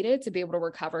resources needed to be able to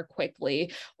recover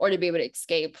quickly or to be able to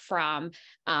escape from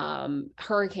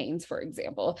hurricanes, for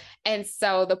example. And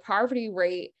so the poverty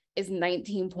rate is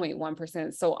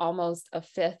 19.1%. So almost a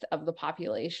fifth of the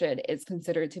population is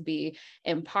considered to be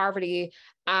in poverty.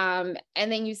 And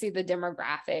then you see the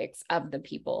demographics of the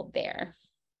people there.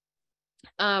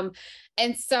 And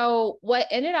so what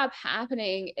ended up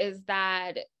happening is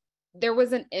that there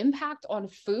was an impact on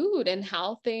food and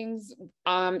how things,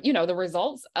 the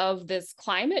results of this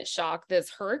climate shock, this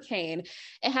hurricane,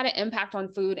 it had an impact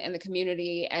on food and the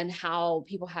community and how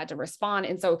people had to respond.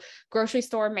 And so grocery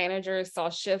store managers saw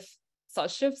shifts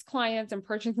clients and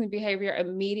purchasing behavior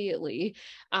immediately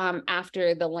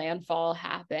after the landfall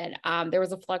happened. There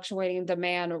was a fluctuating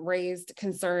demand, raised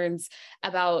concerns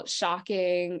about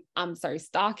stocking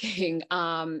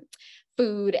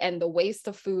food and the waste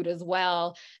of food as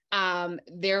well.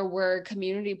 There were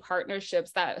community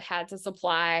partnerships that had to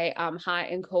supply hot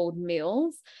and cold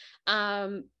meals.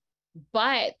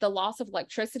 But the loss of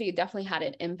electricity definitely had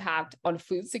an impact on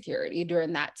food security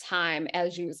during that time,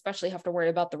 as you especially have to worry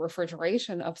about the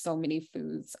refrigeration of so many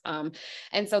foods.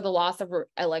 And so the loss of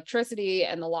electricity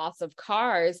and the loss of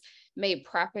cars made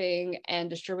prepping and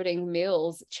distributing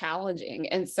meals challenging.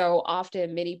 And so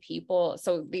often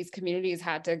so these communities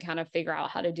had to kind of figure out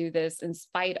how to do this in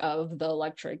spite of the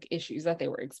electric issues that they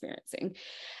were experiencing.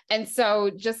 And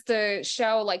so just to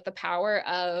show like the power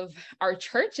of our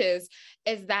churches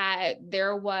is that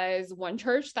there was one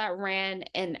church that ran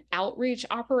an outreach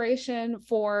operation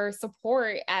for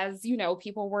support as,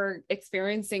 people were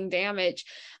experiencing damage.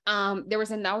 There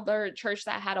was another church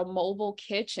that had a mobile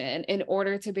kitchen in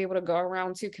order to be able to go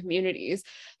around to communities.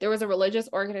 There was a religious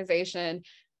organization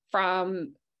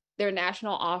from their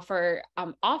national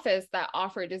office that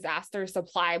offered disaster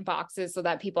supply boxes so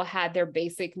that people had their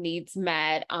basic needs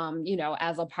met,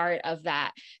 as a part of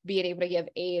that, being able to give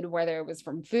aid, whether it was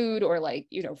from food or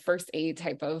first aid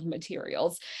type of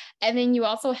materials. And then you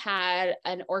also had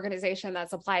an organization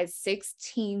that supplied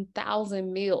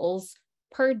 16,000 meals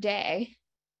per day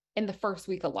in the first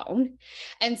week alone.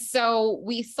 And so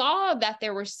we saw that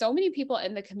there were so many people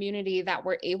in the community that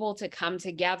were able to come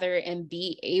together and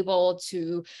be able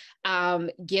to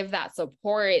give that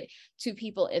support to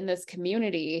people in this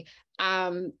community.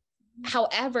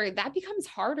 However, that becomes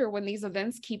harder when these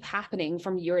events keep happening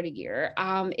from year to year.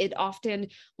 It often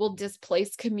will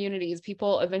displace communities.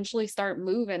 People eventually start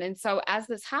moving. And so as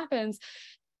this happens,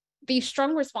 these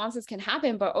strong responses can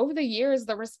happen, but over the years,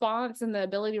 the response and the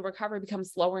ability to recover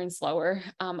becomes slower and slower,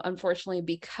 unfortunately,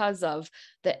 because of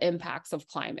the impacts of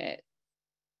climate.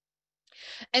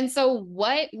 And so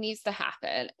what needs to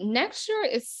happen? Next year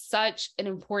is such an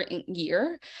important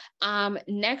year.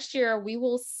 Next year, we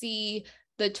will see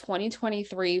the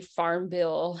 2023 Farm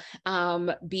Bill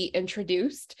be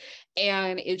introduced,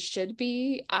 and it should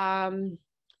be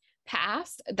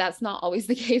passed. That's not always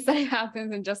the case. That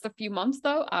happens in just a few months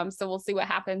though. So we'll see what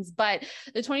happens. But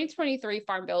the 2023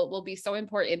 Farm Bill will be so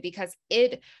important because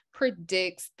it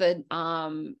predicts the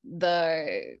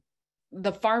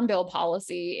Farm Bill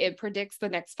policy. It predicts the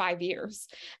next 5 years.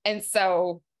 And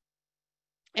so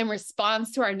in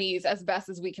response to our needs as best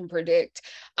as we can predict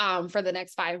for the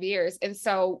next 5 years. And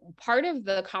so part of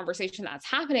the conversation that's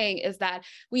happening is that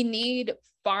we need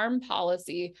farm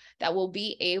policy that will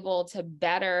be able to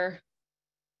better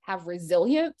have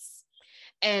resilience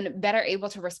and better able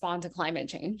to respond to climate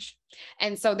change.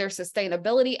 And so there's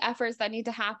sustainability efforts that need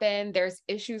to happen. There's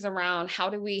issues around how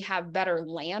do we have better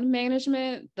land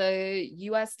management. The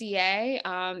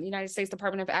USDA, United States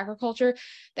Department of Agriculture,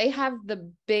 they have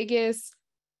the biggest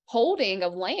holding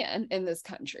of land in this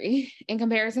country in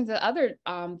comparison to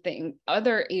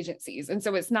other agencies. And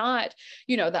so it's not,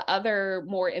 the other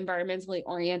more environmentally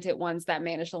oriented ones that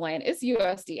manage the land. It's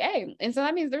USDA. And so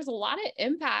that means there's a lot of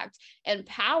impact and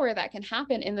power that can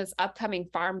happen in this upcoming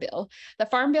Farm Bill. The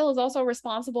Farm Bill is also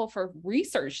responsible for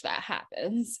research that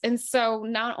happens. And so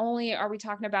not only are we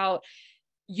talking about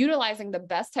utilizing the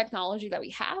best technology that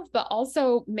we have, but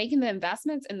also making the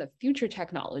investments in the future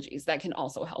technologies that can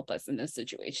also help us in this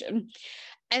situation.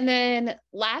 And then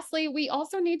lastly, we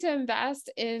also need to invest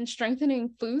in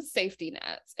strengthening food safety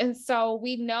nets. And so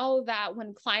we know that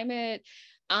when climate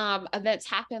events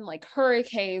happen like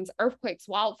hurricanes, earthquakes,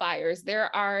 wildfires,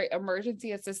 there are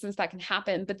emergency assistance that can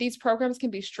happen, but these programs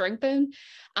can be strengthened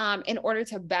in order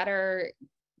to better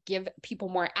give people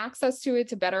more access to it,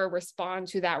 to better respond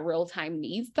to that real-time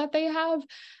needs that they have.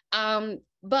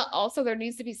 But also there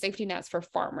needs to be safety nets for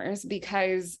farmers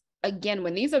because, again,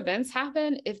 when these events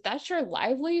happen, if that's your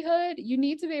livelihood, you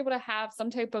need to be able to have some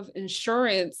type of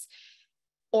insurance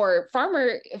or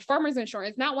farmer's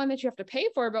insurance, not one that you have to pay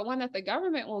for, but one that the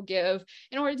government will give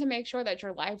in order to make sure that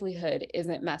your livelihood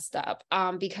isn't messed up.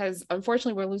 Because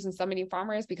unfortunately, we're losing so many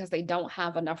farmers because they don't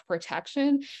have enough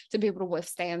protection to be able to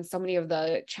withstand so many of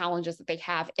the challenges that they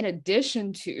have, in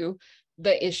addition to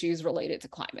the issues related to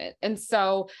climate. And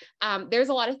so there's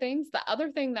a lot of things. The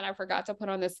other thing that I forgot to put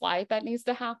on this slide that needs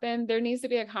to happen, there needs to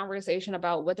be a conversation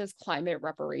about what does climate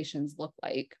reparations look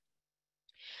like?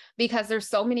 Because there's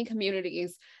so many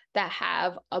communities that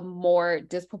have a more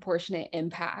disproportionate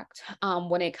impact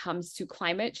when it comes to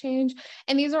climate change.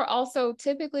 And these are also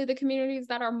typically the communities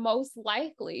that are most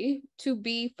likely to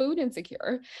be food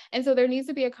insecure. And so there needs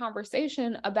to be a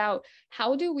conversation about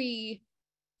how do we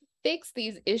fix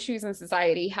these issues in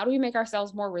society? How do we make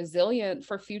ourselves more resilient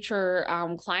for future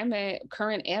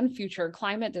current and future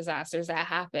climate disasters that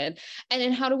happen? And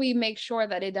then how do we make sure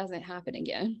that it doesn't happen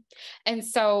again? And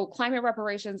so climate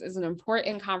reparations is an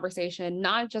important conversation,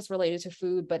 not just related to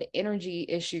food, but energy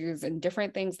issues and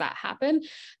different things that happen.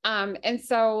 And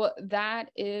so that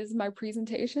is my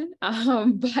presentation.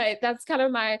 But that's kind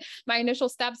of my initial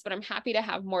steps, but I'm happy to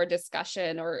have more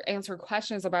discussion or answer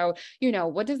questions about,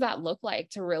 what does that look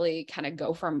like to really kind of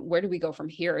go from, where do we go from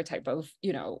here type of,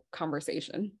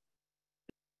 conversation.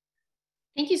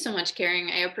 Thank you so much, Karen.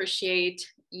 I appreciate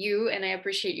you and I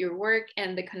appreciate your work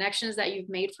and the connections that you've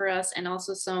made for us, and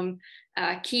also some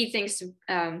key things to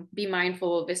be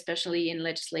mindful of, especially in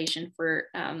legislation for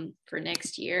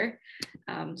next year.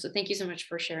 So thank you so much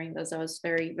for sharing those. That was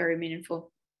very, very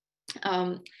meaningful.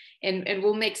 And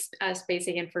we'll make space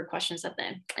again for questions at the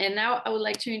end. And now I would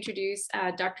like to introduce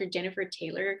Dr. Jennifer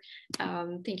Taylor.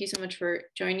 Thank you so much for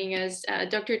joining us.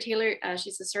 Dr. Taylor,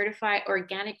 she's a certified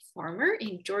organic farmer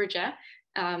in Georgia,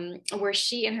 where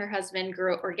she and her husband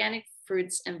grow organic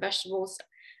fruits and vegetables.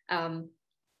 And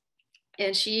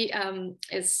she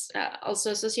is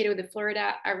also associated with the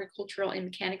Florida Agricultural and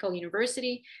Mechanical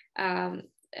University.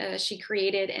 She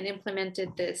created and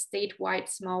implemented the statewide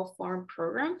small farm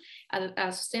program,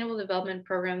 a sustainable development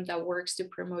program that works to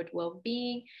promote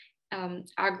well-being,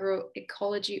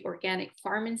 agroecology, organic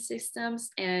farming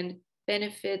systems, and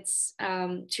benefits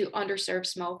to underserved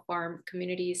small farm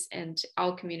communities and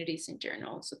all communities in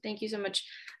general. So thank you so much,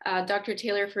 Dr.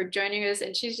 Taylor, for joining us.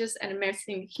 And she's just an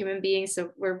amazing human being.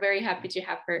 So we're very happy to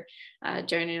have her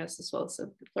joining us as well. So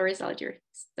the floor is all yours,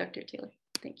 Dr. Taylor.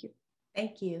 Thank you.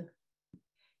 Thank you.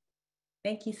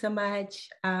 Thank you so much.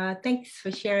 Thanks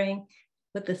for sharing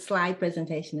with the slide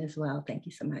presentation as well. Thank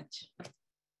you so much.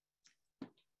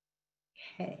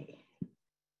 Okay.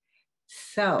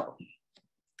 So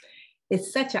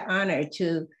it's such an honor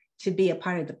to be a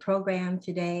part of the program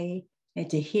today. and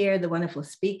to hear the wonderful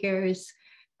speakers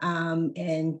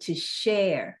and to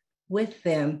share with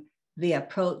them the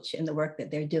approach and the work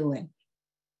that they're doing.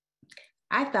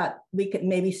 I thought we could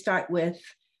maybe start with,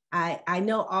 I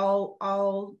know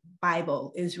all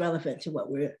Bible is relevant to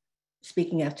what we're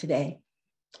speaking of today.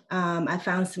 I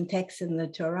found some texts in the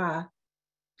Torah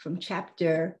from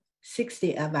chapter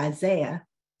 60 of Isaiah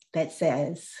that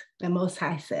says, the Most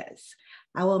High says,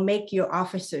 I will make your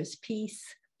officers peace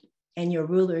and your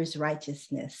rulers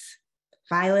righteousness.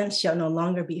 Violence shall no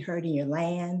longer be heard in your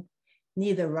land,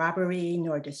 neither robbery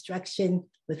nor destruction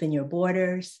within your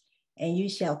borders, and you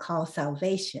shall call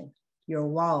salvation your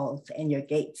walls and your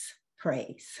gates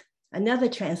praise. Another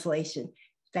translation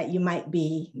that you might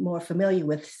be more familiar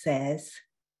with says,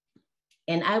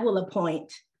 and I will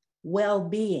appoint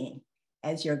well-being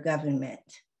as your government,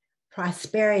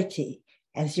 prosperity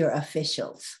as your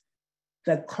officials.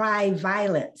 The cry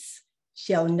violence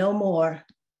shall no more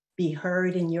be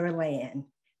heard in your land,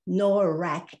 nor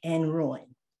rack and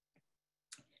ruin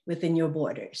within your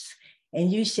borders.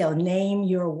 And you shall name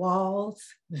your walls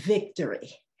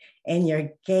victory and your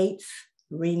gates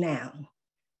renown.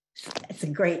 It's a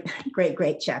great, great,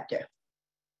 great chapter.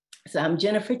 So I'm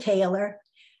Jennifer Taylor.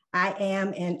 I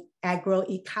am an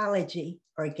agroecology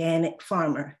organic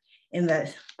farmer in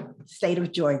the state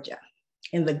of Georgia,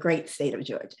 in the great state of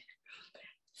Georgia.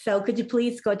 So could you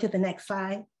please go to the next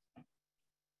slide?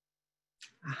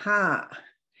 Aha.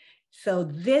 So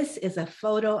this is a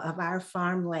photo of our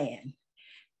farmland.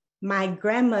 My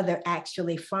grandmother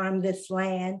actually farmed this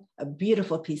land, a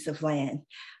beautiful piece of land,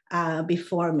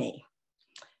 before me.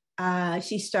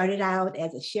 She started out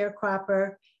as a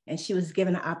sharecropper, and she was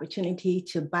given an opportunity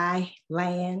to buy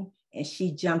land, and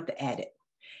she jumped at it.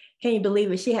 Can you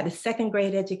believe it? She had a second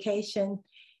grade education,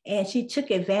 and she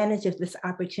took advantage of this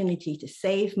opportunity to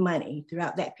save money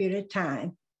throughout that period of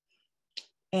time.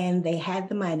 And they had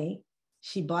the money.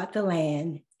 She bought the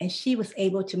land, and she was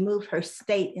able to move her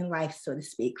state in life, so to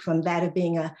speak, from that of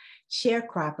being a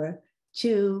sharecropper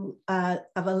to of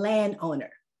a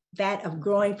landowner, that of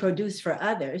growing produce for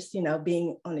others, you know,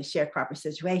 being on a sharecropper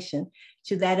situation,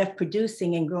 to that of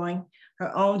producing and growing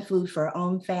her own food for her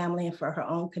own family and for her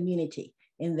own community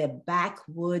in the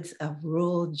backwoods of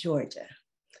rural Georgia.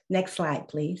 Next slide,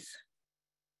 please.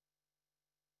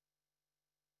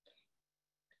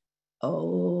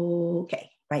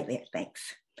 Okay, right there,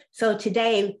 thanks. So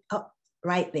today, oh,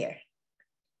 right there,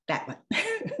 that one.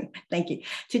 Thank you.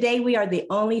 Today, we are the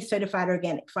only certified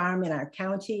organic farm in our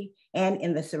county and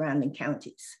in the surrounding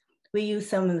counties. We use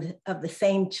some of the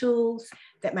same tools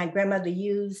that my grandmother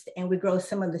used, and we grow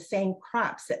some of the same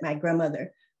crops that my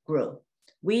grandmother grew.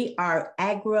 We are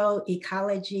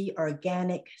agroecology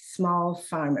organic small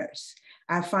farmers.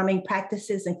 Our farming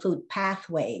practices include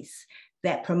pathways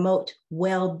that promote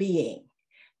well-being,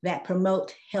 that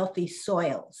promote healthy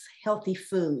soils, healthy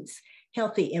foods,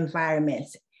 healthy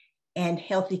environments, and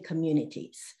healthy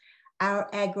communities. Our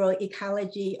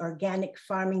agroecology organic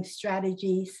farming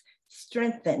strategies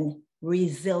strengthen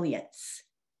resilience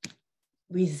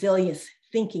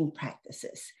thinking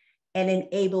practices, and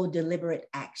enable deliberate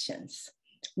actions.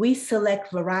 We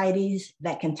select varieties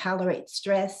that can tolerate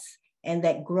stress and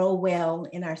that grow well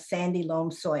in our sandy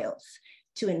loam soils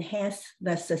to enhance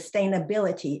the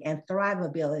sustainability and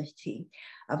thrivability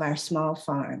of our small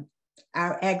farm.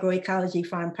 Our agroecology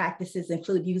farm practices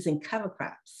include using cover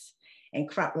crops and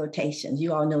crop rotations.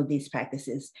 You all know these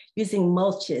practices, using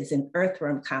mulches and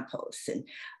earthworm composts and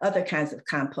other kinds of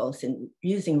composts, and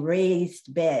using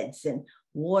raised beds and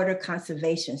water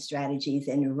conservation strategies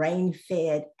and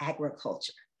rain-fed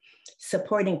agriculture,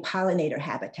 supporting pollinator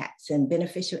habitats and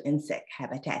beneficial insect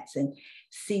habitats and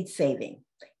seed saving,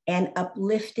 and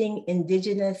uplifting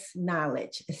indigenous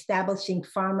knowledge, establishing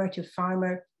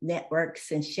farmer-to-farmer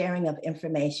networks and sharing of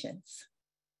information.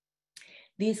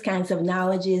 These kinds of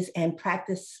knowledges and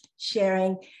practice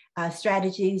sharing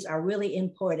strategies are really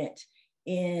important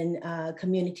in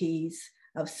communities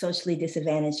of socially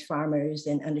disadvantaged farmers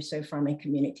and underserved farming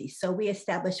communities. So we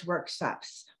establish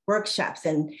workshops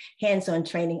and hands-on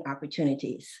training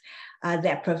opportunities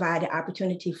that provide an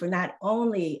opportunity for not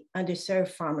only underserved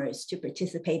farmers to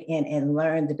participate in and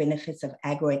learn the benefits of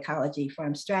agroecology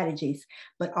farm strategies,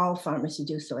 but all farmers to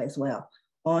do so as well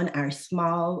on our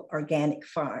small organic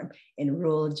farm in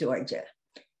rural Georgia.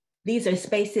 These are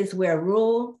spaces where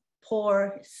rural,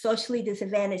 poor, socially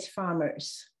disadvantaged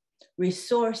farmers,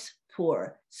 resource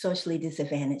poor, socially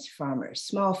disadvantaged farmers,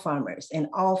 small farmers, and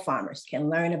all farmers can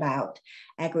learn about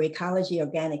agroecology,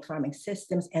 organic farming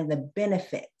systems, and the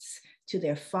benefits to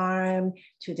their farm,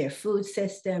 to their food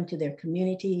system, to their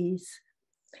communities,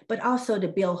 but also to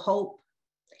build hope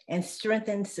and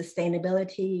strengthen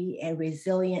sustainability and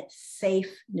resilient,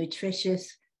 safe,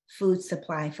 nutritious food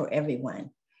supply for everyone.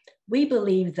 We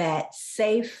believe that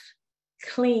safe,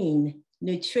 clean,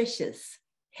 nutritious,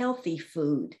 healthy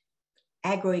food,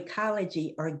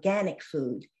 agroecology, organic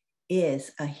food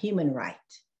is a human right.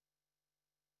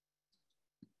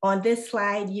 On this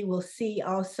slide, you will see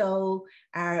also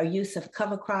our use of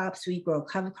cover crops. We grow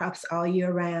cover crops all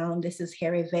year round. This is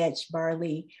hairy vetch,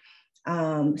 barley,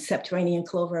 subterranean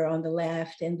clover on the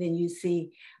left. And then you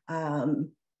see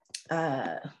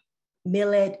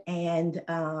millet and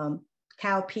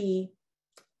cowpea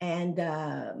and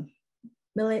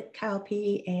millet,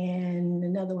 cowpea, and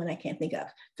another one I can't think of.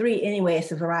 Three, anyway,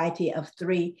 it's a variety of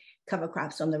 3 cover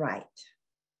crops on the right.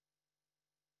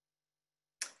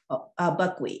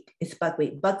 Buckwheat, it's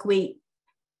buckwheat,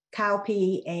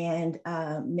 cowpea, and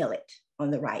millet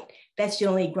on the right. That's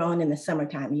generally grown in the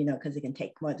summertime, you know, because it can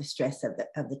take more of the stress of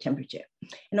the temperature.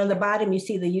 And on the bottom, you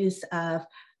see the use of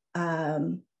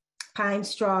pine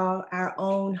straw, our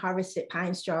own harvested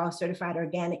pine straw, certified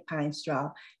organic pine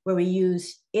straw, where we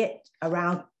use it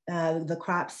around the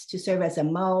crops to serve as a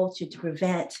mulch, to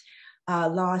prevent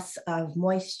loss of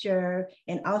moisture.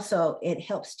 And also it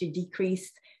helps to decrease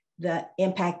the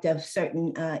impact of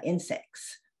certain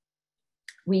insects.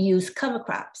 We use cover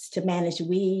crops to manage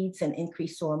weeds and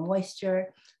increase soil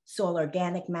moisture, soil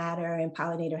organic matter, and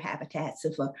pollinator habitats,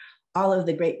 and for all of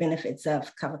the great benefits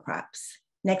of cover crops.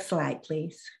 Next slide,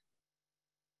 please.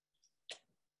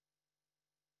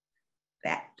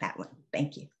 That one,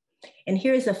 thank you. And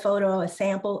here's a photo, a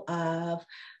sample of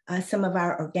some of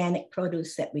our organic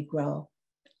produce that we grow.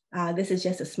 This is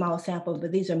just a small sample,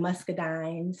 but these are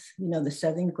muscadines, you know, the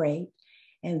southern grape,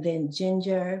 and then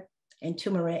ginger and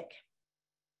turmeric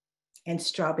and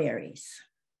strawberries.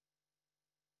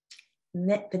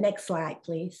 The next slide,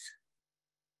 please.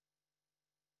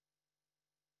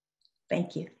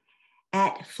 Thank you.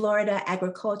 At Florida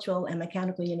Agricultural and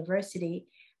Mechanical University,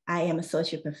 I am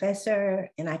associate professor,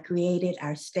 and I created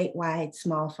our statewide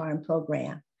small farm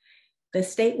program. The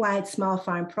statewide small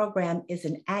farm program is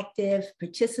an active,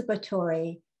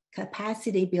 participatory,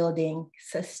 capacity building,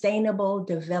 sustainable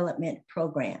development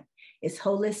program. It's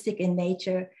holistic in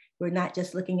nature. We're not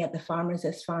just looking at the farmers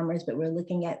as farmers, but we're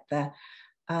looking at the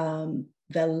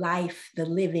life, the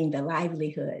living, the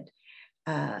livelihood,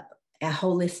 a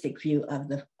holistic view of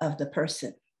the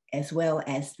person, as well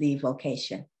as the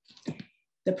vocation.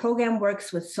 The program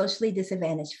works with socially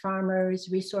disadvantaged farmers,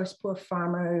 resource poor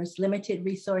farmers, limited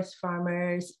resource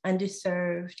farmers,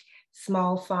 underserved,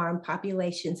 small farm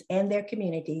populations and their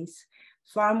communities,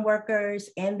 farm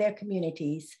workers and their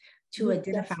communities to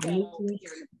identify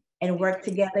needs and work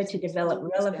together to develop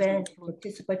relevant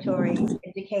participatory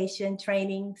education,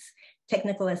 trainings,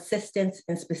 technical assistance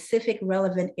in specific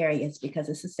relevant areas because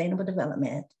of sustainable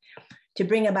development, to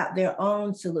bring about their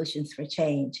own solutions for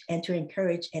change and to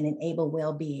encourage and enable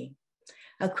well-being.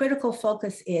 A critical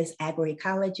focus is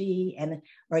agroecology and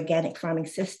organic farming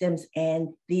systems and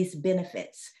these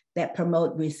benefits that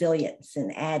promote resilience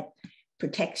and add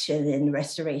protection and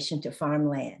restoration to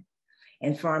farmland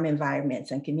and farm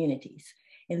environments and communities.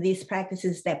 And these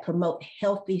practices that promote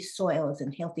healthy soils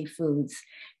and healthy foods,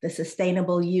 the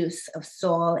sustainable use of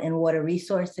soil and water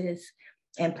resources,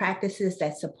 and practices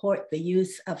that support the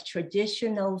use of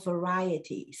traditional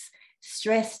varieties,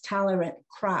 stress-tolerant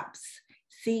crops,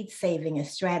 seed saving, and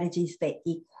strategies that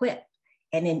equip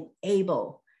and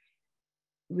enable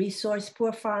resource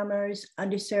poor farmers,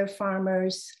 underserved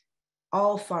farmers,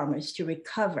 all farmers to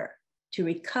recover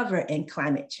in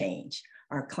climate change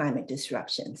or climate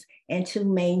disruptions, and to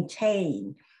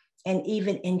maintain and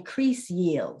even increase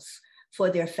yields for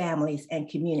their families and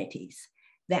communities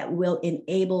that will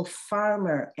enable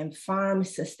farmer and farm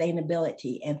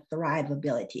sustainability and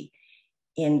thrivability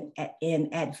in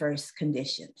adverse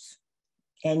conditions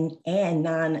and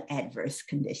non-adverse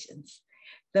conditions.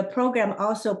 The program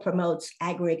also promotes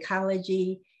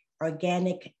agroecology,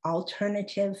 organic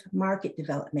alternative market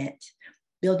development,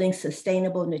 building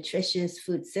sustainable, nutritious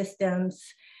food systems,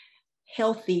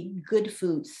 healthy, good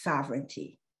food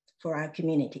sovereignty for our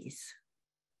communities.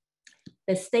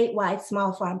 The statewide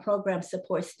small farm program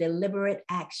supports deliberate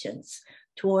actions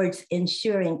towards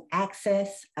ensuring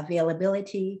access,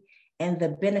 availability, and the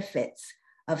benefits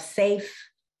of safe,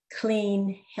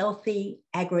 clean, healthy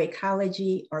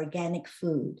agroecology, organic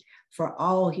food for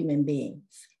all human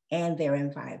beings and their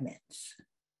environments.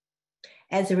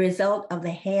 As a result of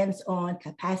the hands-on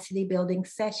capacity building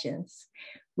sessions,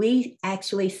 we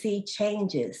actually see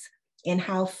changes in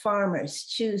how farmers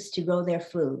choose to grow their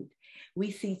food.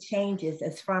 We see changes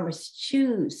as farmers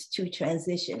choose to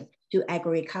transition to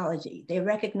agroecology. They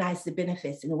recognize the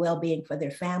benefits and well-being for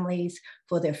their families,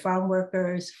 for their farm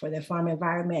workers, for their farm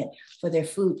environment, for their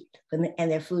food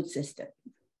and their food system.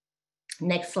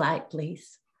 Next slide,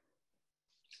 please.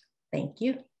 Thank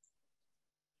you.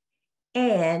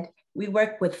 And we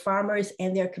work with farmers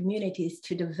and their communities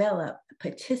to develop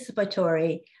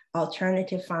participatory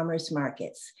alternative farmers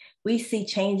markets. We see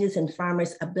changes in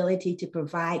farmers' ability to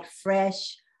provide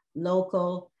fresh,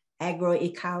 local,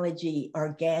 agroecology,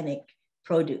 organic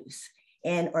produce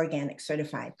and organic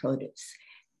certified produce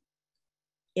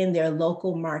in their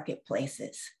local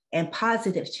marketplaces, and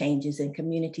positive changes in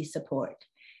community support.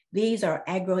 These are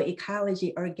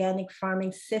agroecology organic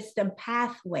farming system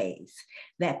pathways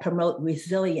that promote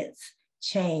resilience,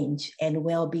 change, and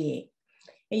well-being.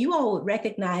 And you all would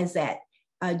recognize that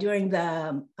during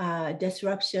the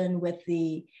disruption with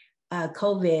the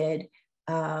COVID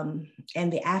and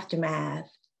the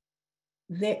aftermath,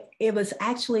 it was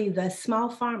actually the small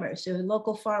farmers, the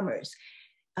local farmers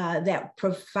that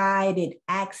provided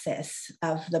access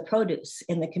of the produce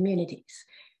in the communities,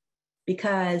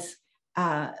 because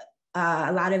a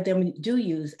lot of them do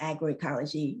use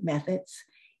agroecology methods,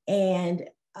 and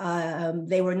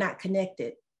they were not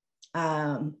connected,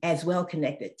 as well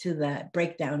connected to the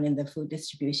breakdown in the food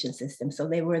distribution system. So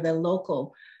they were the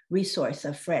local resource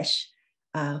of fresh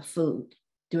food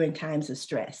during times of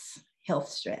stress, health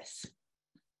stress.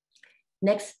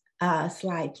 Next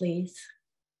slide, please.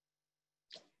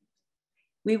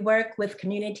 We work with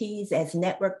communities as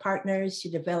network partners to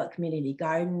develop community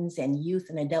gardens and youth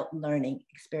and adult learning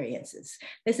experiences.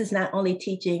 This is not only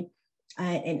teaching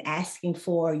and asking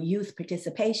for youth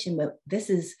participation, but this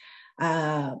is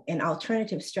an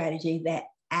alternative strategy that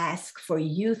asks for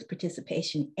youth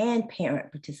participation and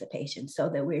parent participation, so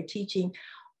that we're teaching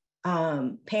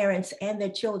parents and their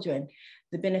children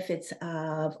the benefits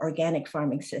of organic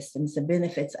farming systems, the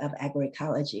benefits of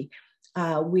agroecology.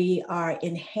 We are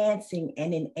enhancing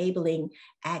and enabling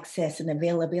access and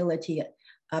availability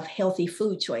of healthy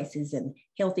food choices and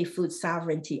healthy food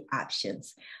sovereignty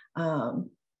options,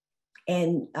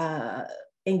 and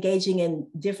engaging in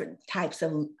different types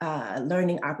of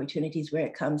learning opportunities where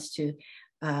it comes to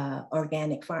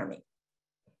organic farming.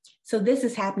 So this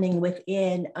is happening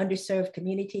within underserved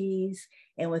communities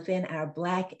and within our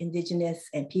Black, Indigenous,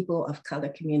 and people of color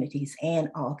communities, and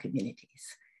all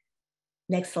communities.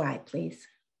 Next slide, please.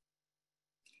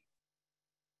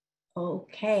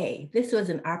 Okay, this was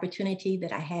an opportunity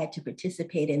that I had to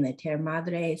participate in the Terra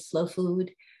Madre Slow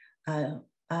Food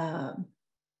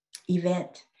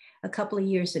event a couple of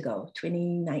years ago,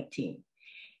 2019.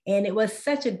 And it was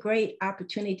such a great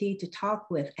opportunity to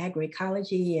talk with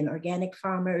agroecology and organic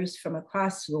farmers from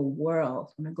across the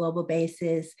world on a global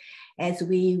basis, as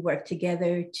we work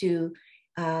together to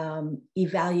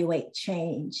evaluate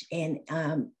change and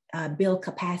build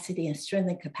capacity and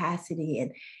strengthen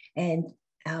capacity, and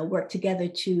work together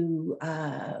to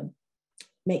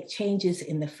make changes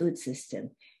in the food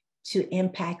system to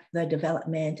impact the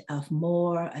development of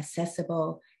more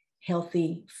accessible,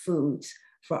 healthy foods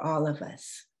for all of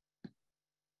us.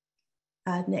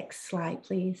 Next slide,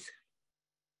 please.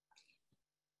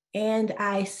 And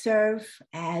I serve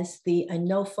as the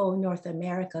ANOFO North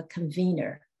America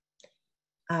convener.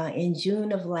 In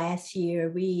June of last year,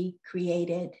 we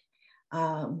created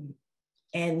a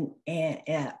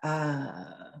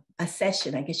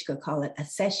session, I guess you could call it a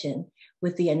session,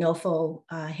 with the ANOFO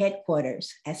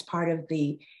headquarters as part of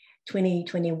the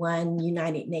 2021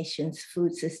 United Nations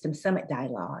Food System Summit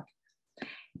Dialogue.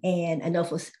 And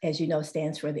ANOFO, as you know,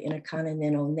 stands for the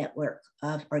Intercontinental Network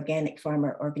of Organic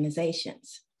Farmer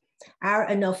Organizations. Our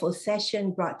ANOFO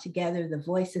session brought together the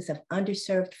voices of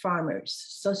underserved farmers,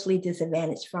 socially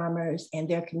disadvantaged farmers, and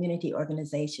their community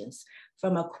organizations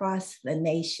from across the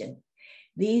nation.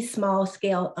 These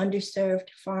small-scale underserved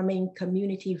farming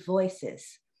community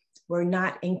voices were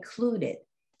not included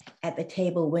at the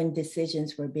table when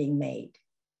decisions were being made.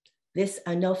 This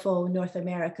ANOFO North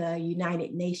America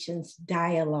United Nations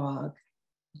dialogue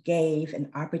gave an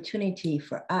opportunity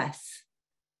for us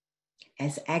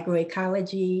as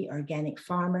agroecology, organic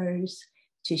farmers,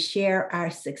 to share our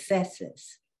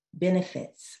successes,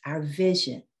 benefits, our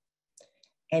vision,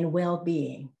 and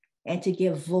well-being, and to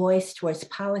give voice towards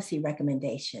policy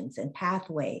recommendations and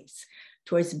pathways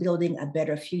towards building a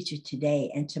better future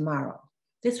today and tomorrow.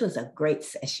 This was a great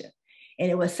session, and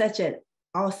it was such an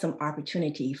awesome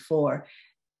opportunity for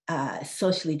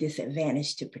socially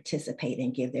disadvantaged to participate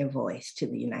and give their voice to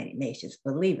the United Nations,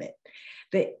 believe it.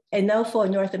 The ANOFO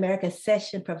North America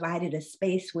session provided a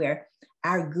space where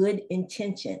our good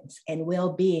intentions and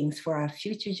well-beings for our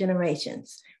future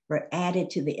generations were added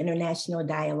to the international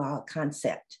dialogue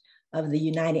concept of the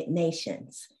United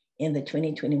Nations in the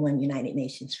 2021 United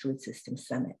Nations Food System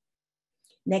Summit.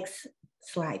 Next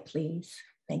slide, please.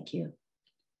 Thank you.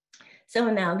 So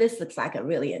now this looks like a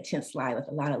really intense slide with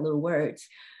a lot of little words,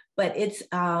 but it's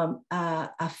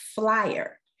a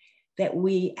flyer that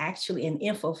we actually, an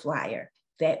info flyer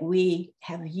that we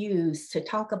have used to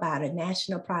talk about a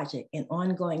national project, an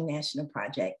ongoing national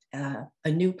project,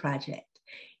 a new project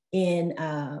in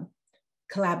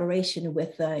collaboration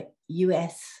with the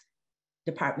US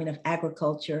Department of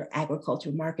Agriculture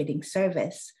Marketing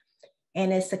Service.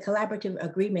 And it's a collaborative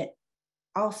agreement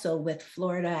also with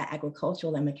Florida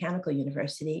Agricultural and Mechanical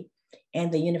University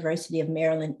and the University of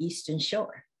Maryland Eastern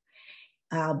Shore.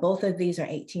 Both of these are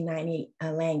 1890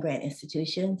 land grant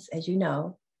institutions, as you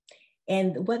know.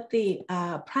 And what the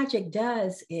project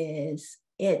does is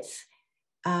it's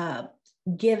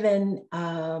given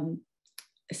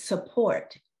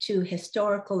support to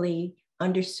historically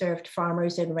underserved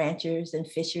farmers and ranchers and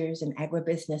fishers and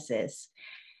agribusinesses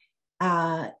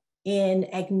in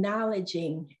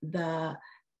acknowledging the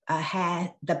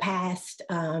past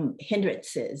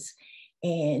hindrances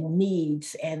and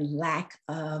needs and lack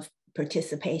of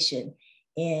participation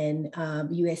in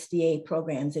USDA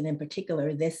programs, and in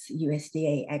particular, this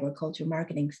USDA Agriculture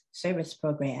Marketing Service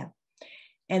Program.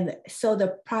 And so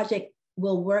the project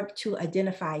will work to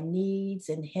identify needs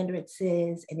and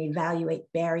hindrances and evaluate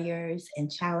barriers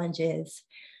and challenges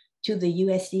to the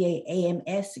USDA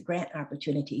AMS grant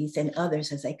opportunities and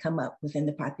others as they come up within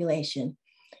the population,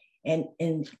 and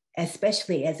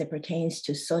especially as it pertains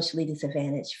to socially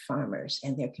disadvantaged farmers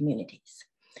and their communities.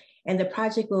 And the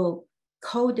project will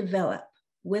co-develop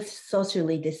with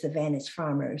socially disadvantaged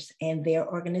farmers and their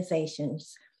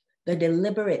organizations the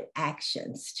deliberate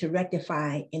actions to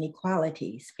rectify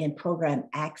inequalities in program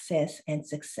access and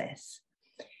success.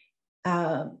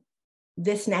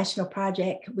 This national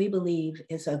project, we believe,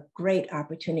 is a great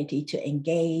opportunity to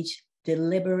engage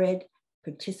deliberate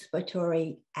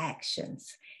participatory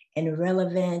actions and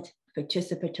relevant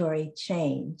participatory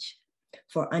change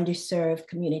for underserved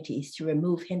communities to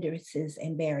remove hindrances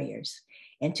and barriers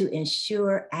and to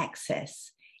ensure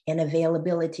access and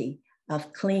availability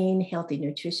of clean, healthy,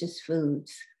 nutritious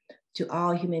foods to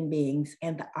all human beings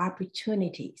and the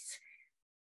opportunities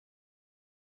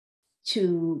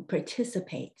to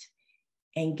participate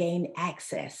and gain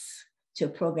access to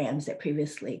programs that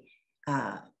previously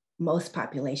most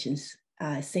populations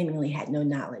seemingly had no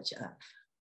knowledge of.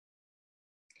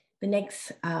 The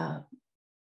next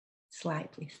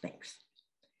slide, please, thanks.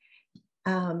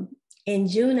 In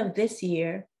June of this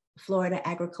year, Florida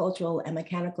Agricultural and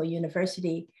Mechanical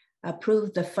University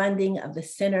approved the funding of the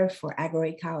Center for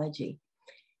Agroecology.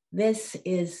 This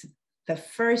is the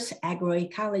first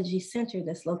agroecology center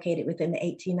that's located within the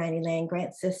 1890 land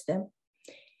grant system.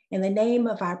 And the name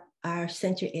of our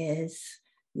center is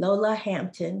Lola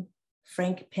Hampton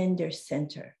Frank Pender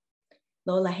Center.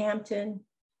 Lola Hampton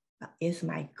is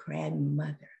my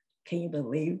grandmother. Can you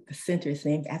believe the center is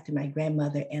named after my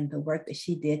grandmother and the work that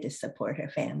she did to support her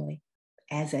family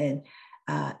as an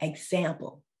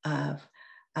example of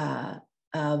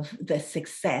the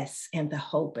success and the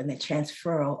hope and the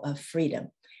transferal of freedom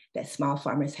that small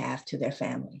farmers have to their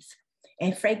families.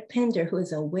 And Frank Pender, who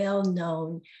is a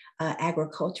well-known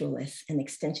agriculturalist and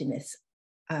extensionist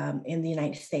in the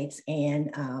United States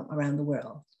and around the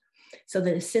world. So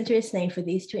the center is named for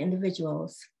these two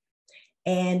individuals.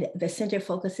 And the center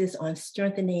focuses on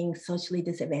strengthening socially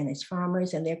disadvantaged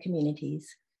farmers and their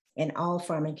communities and all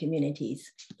farming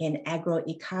communities in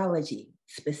agroecology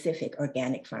specific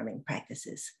organic farming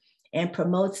practices, and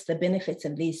promotes the benefits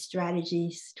of these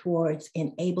strategies towards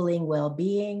enabling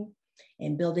well-being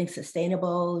and building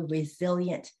sustainable,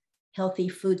 resilient, healthy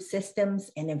food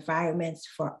systems and environments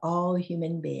for all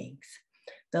human beings.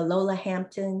 The Lola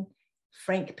Hampton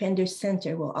Frank Pender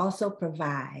Center will also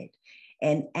provide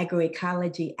an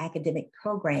agroecology academic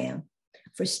program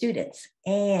for students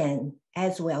and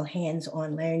as well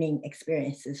hands-on learning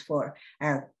experiences for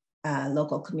our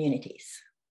local communities.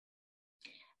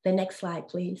 The next slide,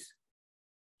 please.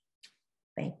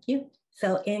 Thank you.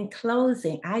 So in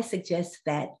closing, I suggest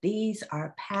that these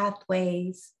are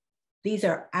pathways, these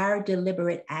are our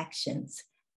deliberate actions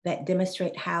that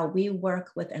demonstrate how we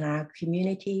work within our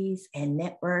communities and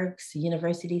networks,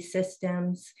 university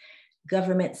systems,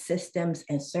 government systems,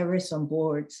 and service on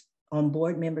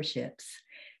board memberships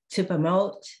to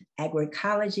promote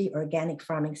agroecology, organic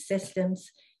farming systems,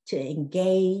 to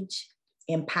engage,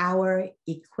 empower,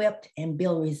 equip, and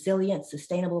build resilient,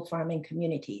 sustainable farming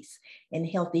communities and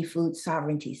healthy food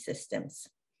sovereignty systems,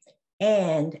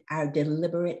 and our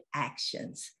deliberate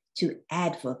actions to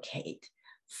advocate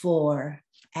for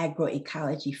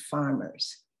agroecology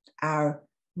farmers, our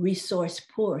resource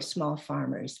poor small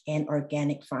farmers and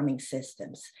organic farming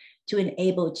systems to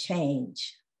enable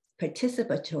change,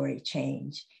 participatory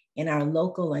change in our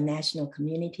local and national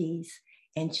communities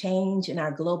and change in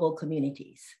our global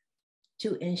communities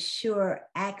to ensure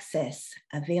access,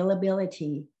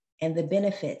 availability, and the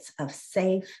benefits of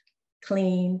safe,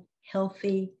 clean,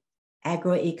 healthy,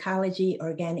 agroecology,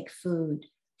 organic food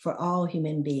for all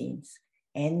human beings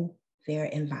and their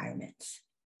environments.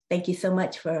 Thank you so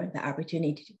much for the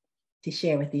opportunity to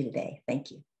share with you today.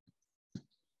 Thank you.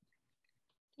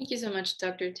 Thank you so much,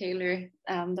 Dr. Taylor.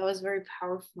 That was very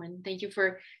powerful, and thank you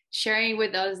for sharing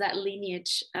with us that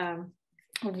lineage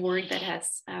of work that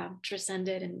has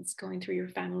transcended and is going through your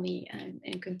family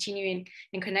and continuing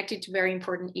and connected to very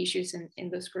important issues in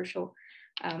those crucial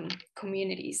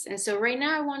communities. And so right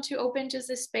now I want to open just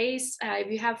a space.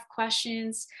 If you have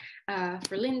questions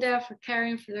for Linda, for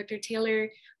Karen, for Dr. Taylor,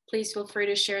 please feel free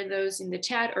to share those in the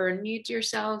chat or unmute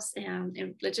yourselves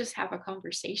and let's just have a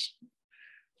conversation.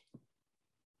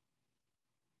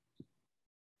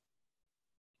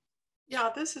 Yeah,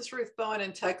 this is Ruth Bowen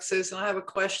in Texas, and I have a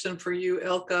question for you,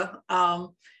 Ilka.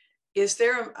 Is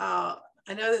there, I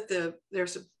know that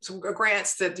there's some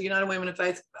grants that the United Women of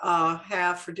Faith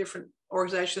have for different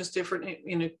organizations, different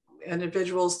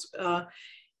individuals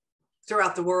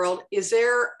throughout the world. Is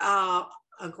there a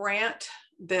grant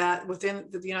that within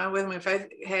the United Women of Faith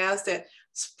has that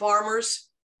farmers,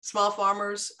 small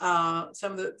farmers,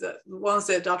 some of the ones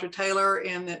that Dr. Taylor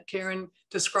and that Karen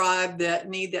described that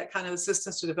need that kind of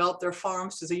assistance to develop their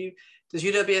farms? Does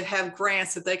UW have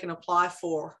grants that they can apply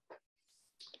for?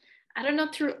 I don't know,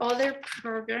 through other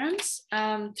programs,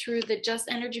 through the Just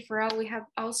Energy for All, we have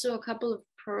also a couple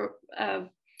of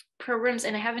programs,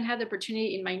 and I haven't had the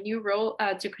opportunity in my new role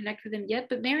to connect with them yet.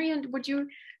 But Marianne, would you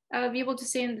be able to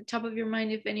say in the top of your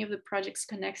mind if any of the projects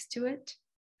connects to it,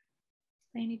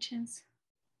 by any chance?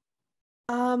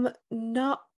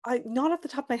 Not off the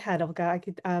top of my head, Olga. I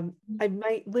could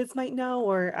Liz might know,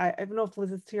 or I don't know if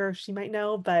Liz is here, she might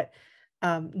know, but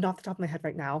not off the top of my head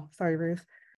right now. Sorry, Ruth.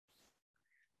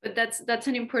 But that's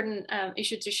an important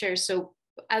issue to share. So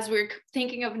as we're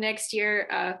thinking of next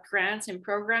year grants and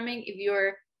programming, if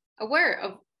you're aware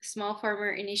of small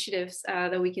farmer initiatives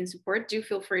that we can support, do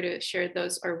feel free to share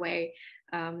those our way.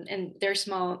 And there's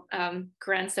small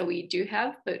grants that we do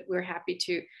have, but we're happy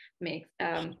to make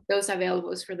those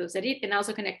available for those that need, and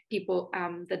also connect people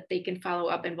that they can follow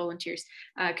up, and volunteers.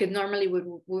 Because normally we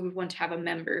would want to have a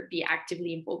member be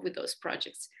actively involved with those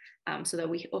projects so that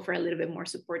we offer a little bit more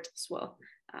support as well,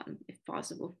 if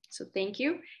possible. So thank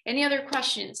you. Any other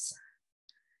questions?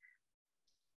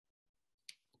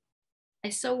 I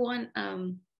saw one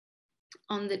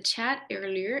on the chat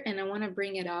earlier, and I want to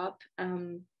bring it up.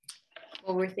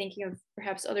 While we're thinking of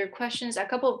perhaps other questions, a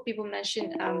couple of people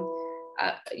mentioned,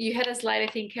 you had a slide,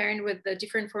 I think, Karen, with the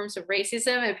different forms of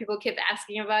racism, and people kept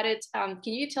asking about it.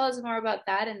 Can you tell us more about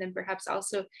that? And then perhaps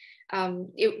also,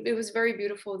 it was very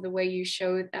beautiful the way you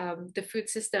showed the food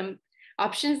system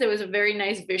options. There was a very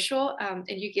nice visual, and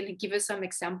you can give us some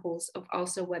examples of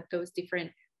also what those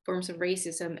different forms of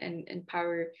racism and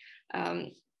power,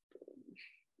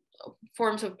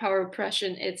 forms of power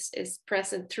oppression is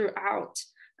present throughout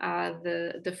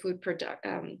the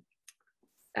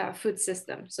food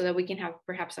system, so that we can have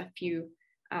perhaps a few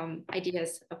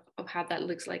ideas of how that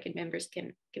looks like, and members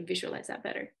can visualize that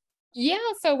better. Yeah,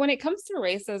 so when it comes to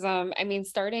racism, I mean,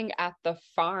 starting at the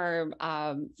farm,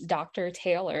 Dr.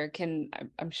 Taylor can,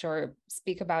 I'm sure,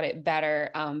 speak about it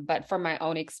better. But from my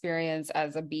own experience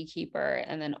as a beekeeper,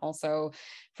 and then also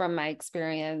from my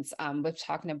experience with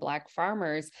talking to Black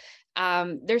farmers,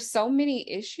 there's so many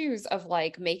issues of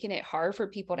like making it hard for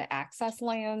people to access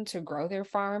land to grow their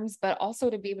farms, but also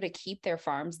to be able to keep their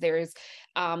farms. There's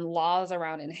laws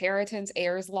around inheritance,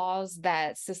 heirs laws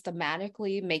that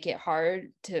systematically make it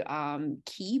hard to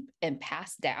keep and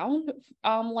pass down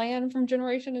land from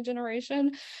generation to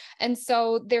generation. And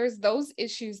so there's those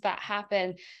issues that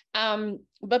happen.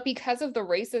 But because of the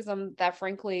racism that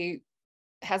frankly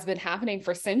has been happening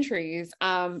for centuries,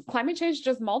 climate change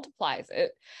just multiplies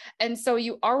it. And so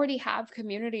you already have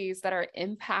communities that are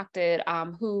impacted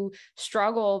who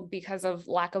struggle because of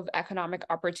lack of economic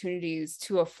opportunities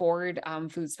to afford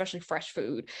food, especially fresh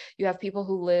food. You have people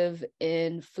who live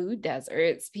in food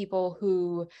deserts, people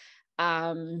who,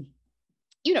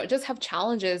 just have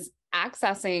challenges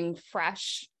accessing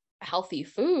fresh, healthy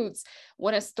foods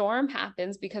when a storm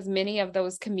happens, because many of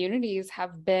those communities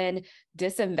have been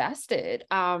disinvested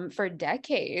for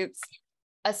decades.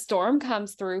 a storm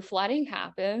comes through, flooding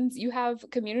happens, you have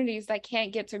communities that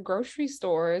can't get to grocery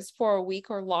stores for a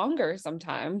week or longer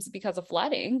sometimes because of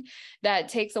flooding that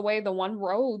takes away the one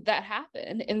road that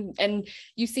happened. And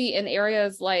you see in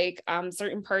areas like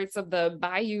certain parts of the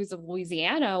bayous of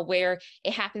Louisiana where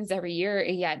it happens every year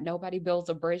and yet nobody builds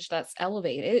a bridge that's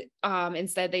elevated.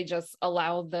 Instead, they just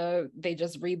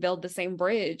rebuild the same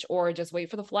bridge or just wait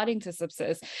for the flooding to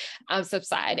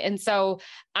subside. And so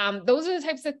those are the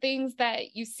types of things that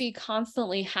you see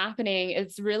constantly happening.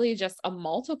 It's really just a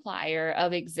multiplier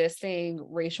of existing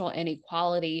racial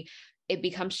inequality. It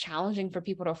becomes challenging for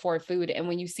people to afford food. And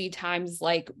when you see times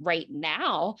like right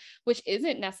now, which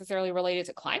isn't necessarily related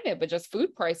to climate, but just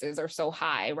food prices are so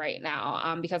high right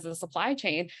now because of the supply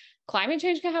chain, climate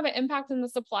change can have an impact on the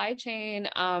supply chain.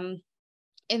 And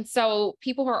so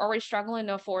people who are already struggling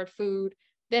to afford food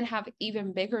then have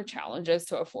even bigger challenges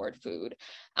to afford food.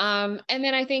 And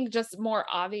then I think just more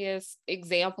obvious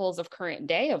examples of current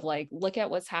day of like, look at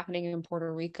what's happening in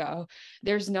Puerto Rico.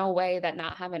 There's no way that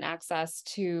not having access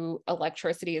to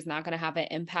electricity is not going to have an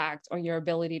impact on your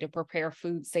ability to prepare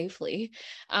food safely.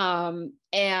 And,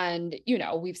 you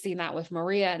know, we've seen that with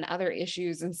Maria and other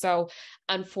issues. And so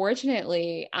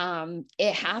unfortunately,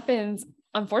 it happens,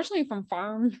 unfortunately, from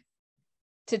farm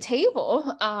to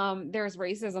table. There's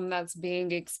racism that's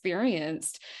being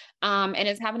experienced, and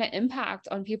it's having an impact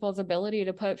on people's ability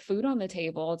to put food on the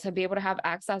table, to be able to have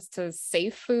access to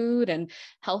safe food and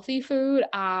healthy food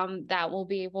that will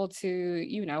be able to,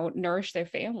 you know, nourish their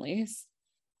families.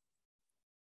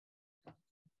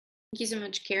 Thank you so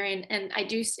much, Karen. And I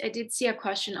did see a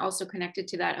question also connected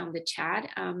to that on the chat,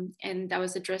 and that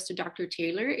was addressed to Dr.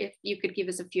 Taylor. If you could give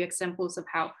us a few examples of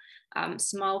how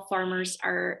small farmers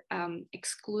are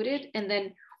excluded. And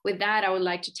then with that, I would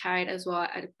like to tie it as well,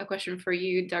 a question for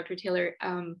you, Dr. Taylor,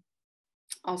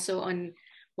 also on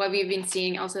what we've been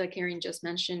seeing, also that Karen just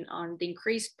mentioned, on the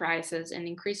increased prices and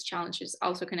increased challenges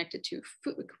also connected to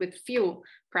food with fuel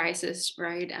prices,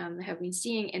 right, have been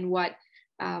seeing, and what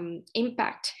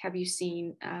impact have you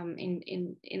seen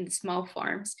in the small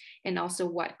farms, and also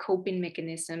what coping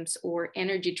mechanisms or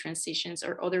energy transitions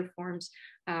or other forms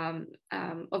of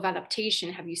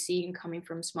adaptation have you seen coming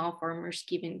from small farmers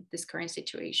given this current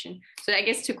situation? So I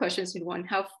guess two questions in one: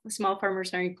 how small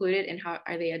farmers are included and how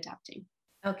are they adapting?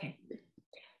 Okay,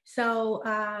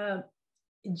 so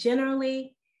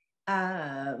generally,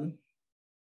 I'm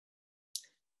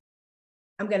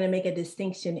going to make a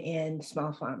distinction in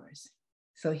small farmers.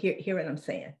 So hear what I'm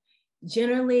saying.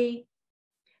 Generally,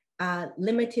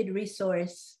 limited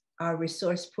resource or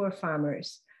resource poor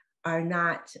farmers are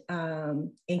not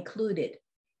included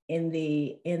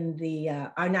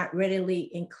are not readily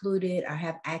included or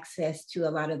have access to a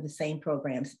lot of the same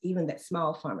programs, even that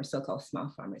small farmers, so-called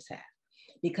small farmers, have,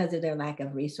 because of their lack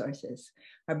of resources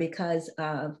or because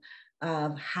of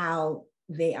how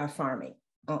they are farming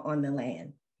on the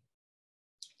land.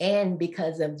 And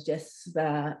because of just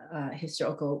the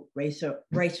historical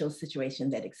racial situation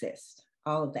that exists,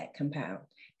 all of that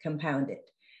compounded.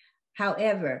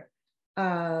 However,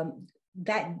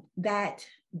 that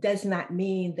does not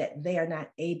mean that they are not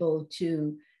able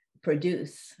to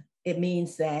produce. It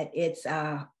means that it's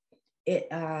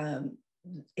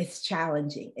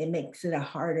challenging. It makes it a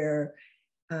harder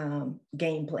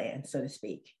game plan, so to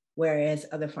speak, whereas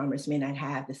other farmers may not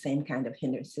have the same kind of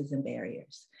hindrances and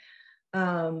barriers.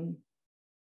 So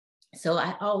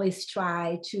I always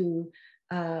try to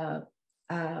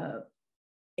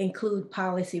include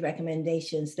policy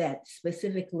recommendations that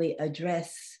specifically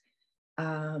address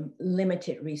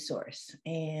limited resource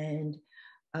and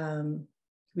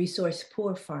resource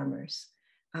poor farmers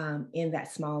in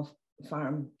that small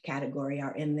farm category,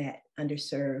 or in that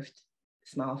underserved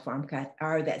small farm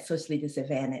or that socially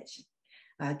disadvantaged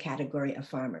category of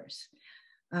farmers.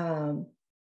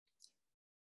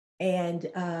 And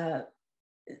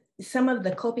some of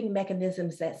the coping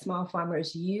mechanisms that small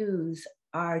farmers use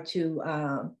are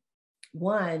to,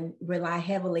 one, rely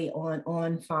heavily on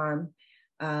on-farm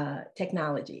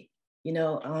technology, you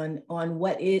know, on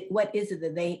what is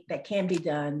it that can be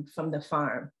done from the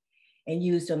farm and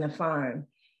used on the farm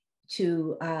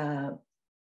to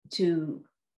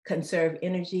conserve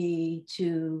energy,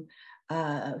 to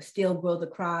still grow the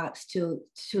crops, to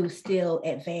still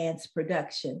advance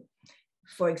production.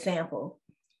 For example,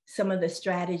 some of the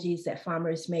strategies that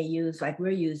farmers may use, like we're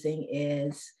using,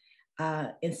 is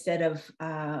instead of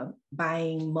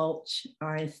buying mulch,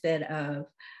 or instead of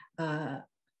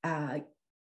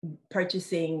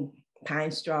purchasing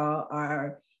pine straw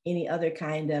or any other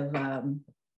kind of,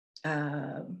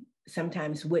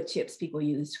 sometimes wood chips people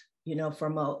use, you know, for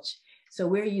mulch. So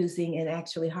we're using and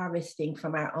actually harvesting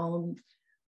from our own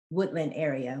woodland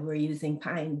area. We're using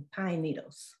pine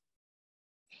needles.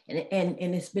 And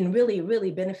it's been really,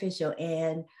 really beneficial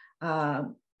and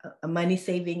a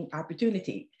money-saving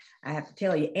opportunity, I have to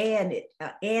tell you.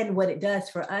 And what it does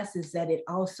for us is that it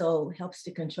also helps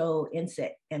to control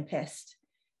insect and pest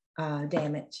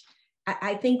damage.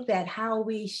 I think that how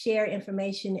we share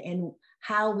information and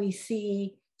how we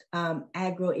see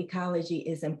agroecology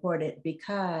is important,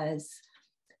 because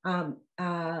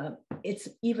it's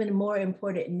even more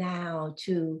important now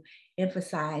to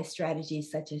emphasize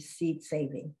strategies such as seed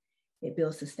saving. It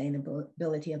builds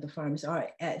sustainability of the farms, or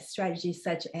strategies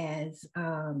such as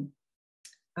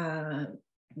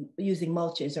using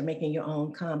mulches or making your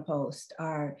own compost,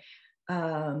 or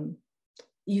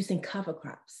using cover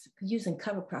crops. Using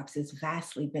cover crops is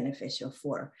vastly beneficial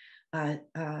for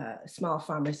small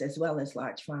farmers as well as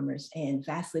large farmers, and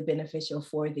vastly beneficial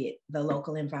for the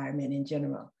local environment in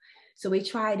general. So we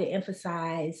try to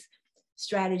emphasize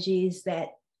strategies that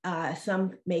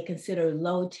some may consider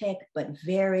low tech, but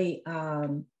very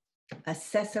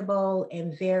accessible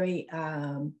and very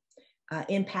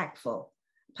impactful,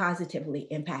 positively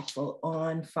impactful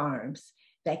on farms,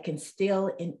 that can still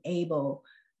enable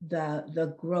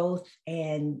the growth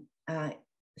and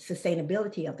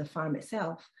sustainability of the farm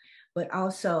itself, but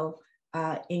also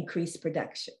increase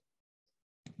production.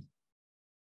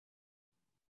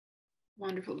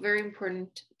 Wonderful, very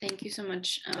important. Thank you so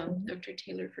much, Dr.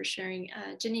 Taylor, for sharing.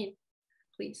 Janine,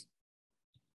 please.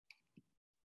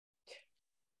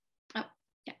 Oh,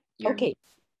 yeah. Okay,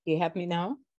 you have me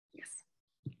now? Yes.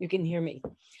 You can hear me.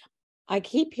 I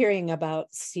keep hearing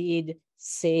about seed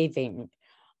saving.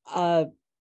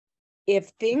 If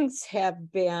things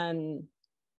have been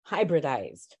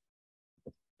hybridized,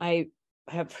 I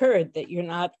have heard that you're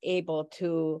not able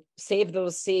to save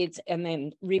those seeds and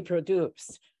then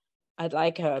reproduce. I'd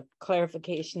like a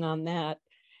clarification on that.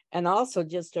 And also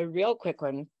just a real quick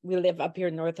one. We live up here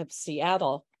north of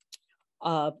Seattle,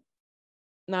 not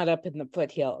up in the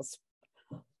foothills.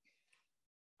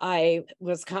 I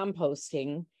was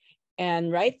composting,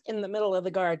 and right in the middle of the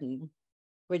garden,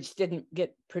 which didn't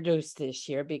get produced this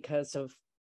year because of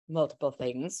multiple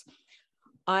things,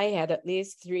 I had at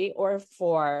least 3 or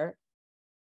 4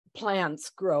 plants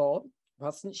grow.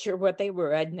 Wasn't sure what they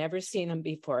were. I'd never seen them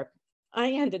before.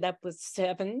 I ended up with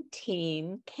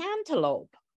 17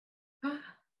 cantaloupe.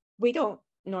 We don't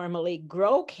normally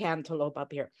grow cantaloupe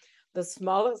up here. The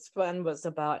smallest one was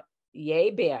about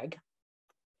yay big,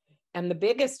 and the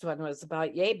biggest one was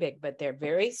about yay big, but they're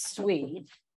very sweet.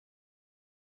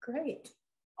 Great.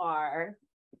 Are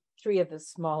 3 of the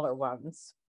smaller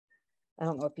ones. I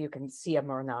don't know if you can see them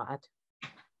or not,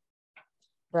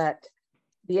 but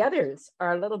the others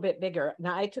are a little bit bigger.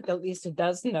 Now, I took at least a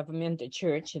dozen of them into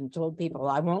church and told people,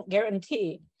 I won't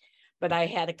guarantee, but I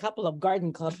had a couple of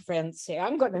garden club friends say,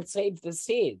 I'm going to save the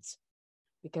seeds,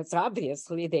 because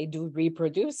obviously they do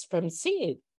reproduce from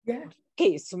seed. Yeah.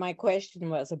 Okay, so my question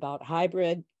was about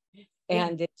hybrid,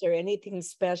 and is there anything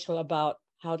special about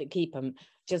how to keep them?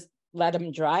 Just let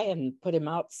them dry and put them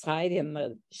outside in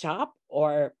the shop,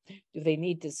 or do they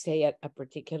need to stay at a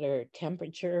particular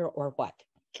temperature, or what?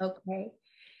 Okay.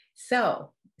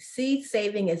 So seed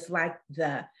saving is like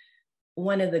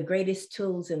one of the greatest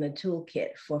tools in the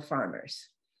toolkit for farmers,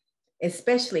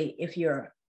 especially if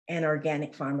you're an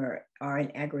organic farmer or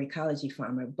an agroecology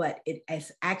farmer, but it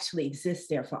actually exists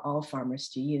there for all farmers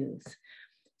to use.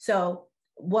 So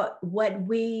what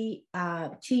we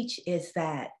teach is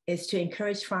to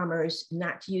encourage farmers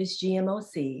not to use GMO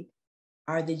seed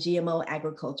or the GMO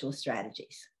agricultural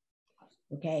strategies.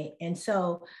 Okay, and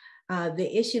so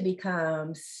the issue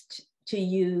becomes to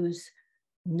use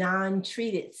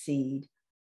non-treated seed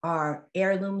or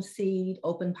heirloom seed,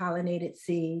 open pollinated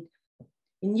seed.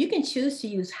 And you can choose to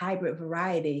use hybrid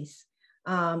varieties.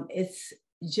 It's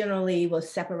generally will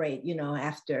separate,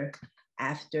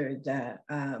 after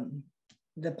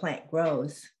the plant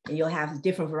grows, and you'll have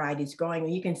different varieties growing,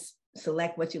 and you can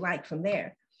select what you like from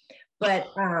there. But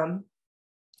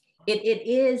it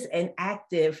is an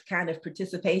active kind of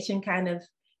participation kind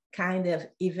of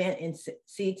event in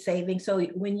seed saving. So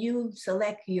when you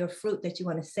select your fruit that you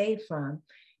want to save from,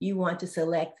 you want to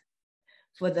select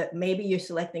maybe you're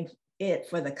selecting it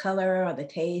for the color or the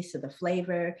taste or the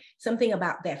flavor, something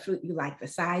about that fruit you like, the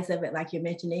size of it, like you're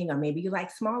mentioning, or maybe you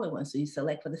like smaller ones, so you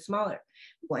select for the smaller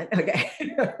one. Okay.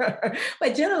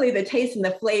 But generally the taste and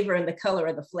the flavor and the color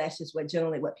of the flesh is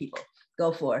generally what people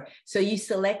go for. So you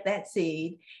select that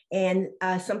seed, and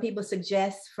some people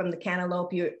suggest from the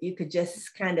cantaloupe, you could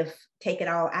just kind of take it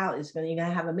all out. You're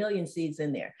gonna have 1 million seeds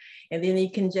in there. And then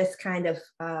you can just kind of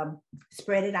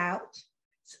spread it out.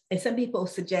 And some people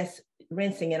suggest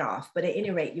rinsing it off. But at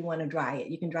any rate, you want to dry it.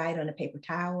 You can dry it on a paper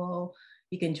towel.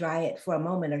 You can dry it for a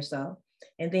moment or so.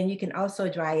 And then you can also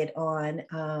dry it on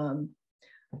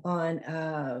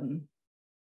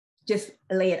just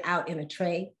lay it out in a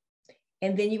tray.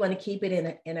 And then you want to keep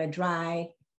it in a dry,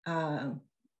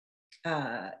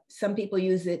 some people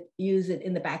use it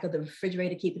in the back of the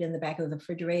refrigerator, keep it in the back of the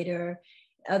refrigerator.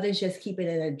 Others just keep it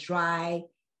in a dry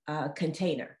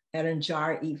container, and a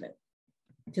jar even.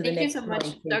 Thank you so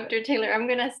much, Dr. Taylor. I'm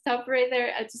gonna stop right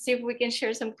there to see if we can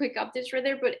share some quick updates right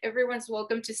there, but everyone's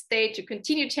welcome to stay to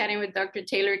continue chatting with Dr.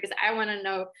 Taylor, because I wanna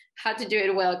know how to do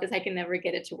it well, because I can never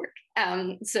get it to work.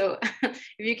 So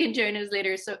if you can join us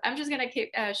later. So I'm just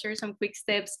gonna share some quick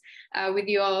steps with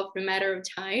you all for a matter of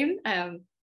time.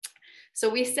 So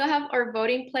we still have our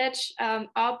voting pledge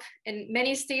up, and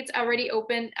many states already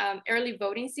opened early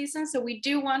voting season. So we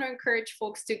do want to encourage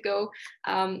folks to go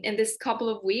in this couple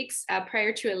of weeks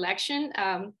prior to election.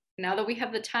 Now that we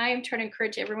have the time, try to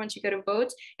encourage everyone to go to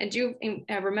vote. And do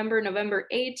remember November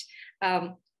 8th,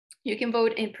 you can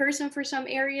vote in person for some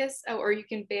areas, or you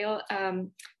can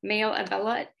mail a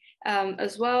ballot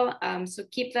as well. So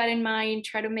keep that in mind.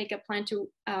 Try to make a plan to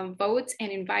vote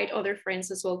and invite other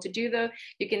friends as well to do that.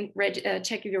 You can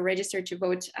check if you're registered to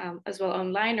vote as well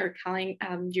online, or calling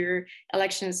your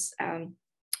elections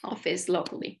office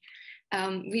locally.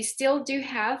 We still do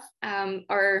have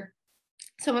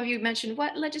some of you mentioned,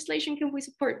 what legislation can we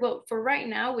support? Well, for right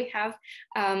now, we have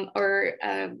our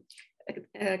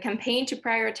campaign to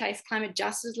prioritize climate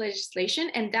justice legislation,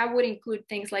 and that would include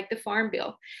things like the Farm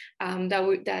Bill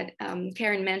that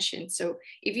Karen mentioned. So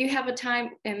if you have a time,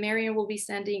 and Marion will be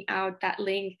sending out that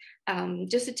link,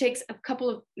 just it takes a couple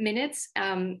of minutes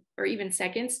or even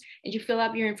seconds, and you fill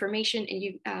up your information and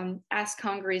you ask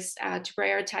Congress to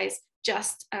prioritize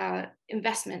just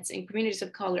investments in communities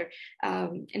of color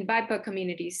and BIPOC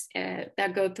communities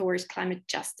that go towards climate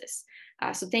justice.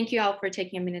 So thank you all for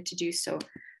taking a minute to do so.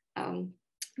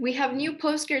 We have new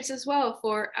postcards as well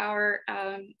for our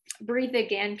Breathe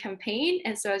Again campaign.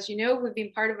 And so, as you know, we've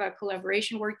been part of a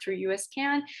collaboration work through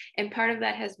USCAN, and part of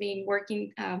that has been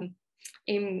working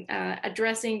in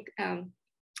addressing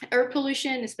air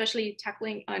pollution, especially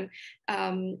tackling on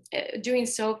doing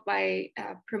so by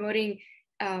promoting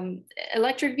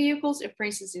electric vehicles, for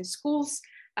instance, in schools.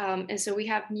 And so we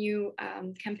have new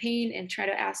campaign and try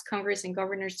to ask Congress and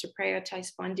governors to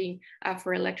prioritize funding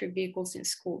for electric vehicles in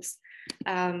schools.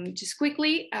 Just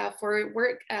quickly for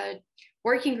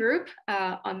working group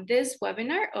on this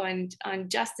webinar on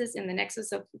justice in the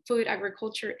nexus of food,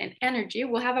 agriculture, and energy.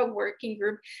 We'll have a working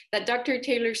group that Dr.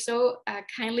 Taylor so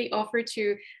kindly offered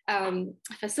to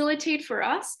facilitate for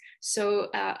us. So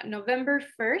November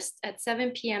 1st at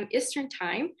 7 p.m. Eastern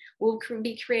time, we'll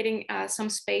be creating some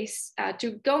space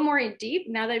to go more in deep.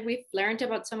 Now that we've learned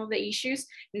about some of the issues,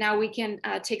 now we can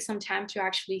take some time to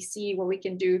actually see what we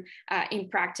can do in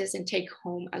practice and take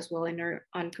home as well in our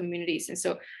own communities. And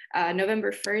so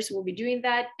November 1st, we'll be doing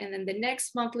that. And then the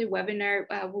next monthly webinar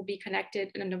will be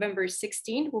connected on November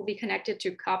 16th, will be connected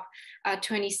to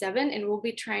COP27, and we'll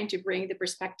be trying to bring the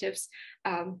perspectives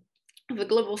of the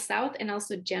Global South and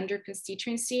also gender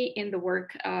constituency in the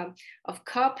work of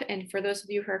COP. And for those of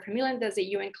you who are familiar, there's a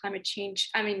UN climate change,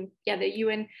 the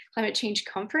UN climate change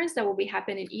conference that will be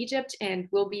happening in Egypt, and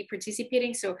we'll be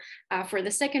participating. So for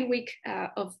the second week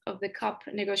of the COP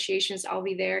negotiations, I'll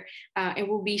be there, and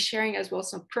we'll be sharing as well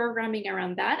some programming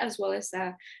around that, as well as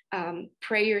a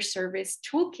prayer service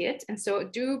toolkit. And so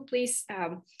do please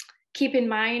keep in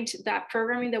mind that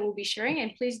programming that we'll be sharing,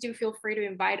 and please do feel free to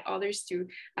invite others to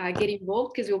get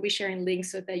involved, because we'll be sharing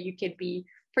links so that you could be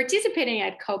participating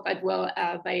at COP as well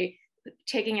by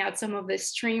taking out some of the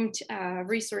streamed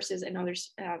resources and other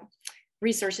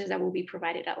resources that will be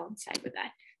provided alongside with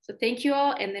that. So thank you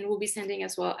all, and then we'll be sending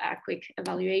as well a quick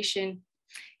evaluation,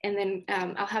 and then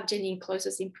I'll have Janine close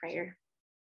us in prayer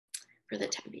for the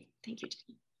time being. Thank you,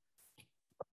 Janine.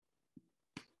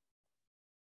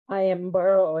 I am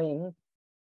borrowing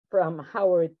from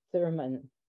Howard Thurman,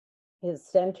 his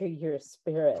Center Your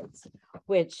Spirits,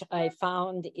 which I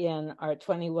found in our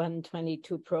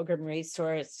 21-22 program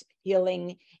resource,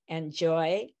 Healing and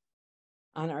Joy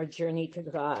on Our Journey to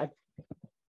God.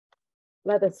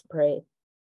 Let us pray.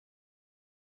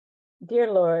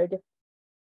 Dear Lord,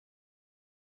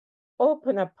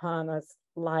 open upon us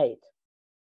light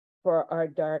for our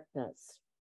darkness,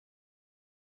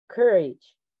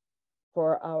 courage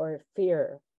for our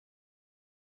fear,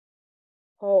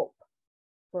 hope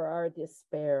for our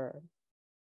despair,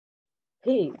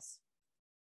 peace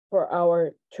for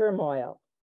our turmoil,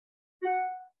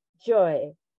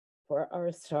 joy for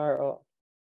our sorrow,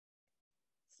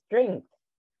 strength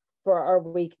for our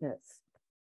weakness,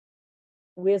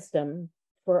 wisdom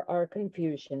for our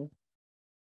confusion,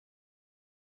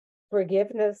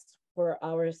 forgiveness for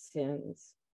our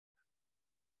sins,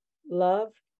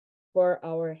 love for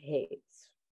our hates,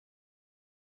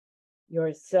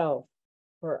 yourself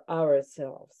for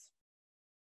ourselves.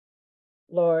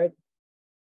 Lord,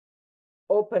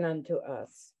 open unto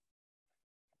us.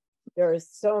 There are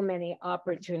so many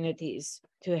opportunities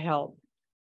to help.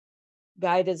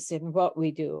 Guide us in what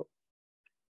we do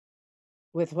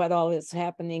with what all is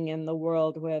happening in the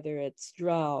world, whether it's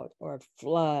drought or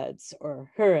floods or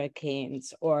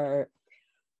hurricanes or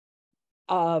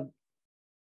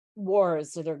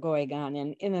wars that are going on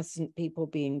and innocent people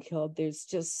being killed. There's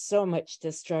just so much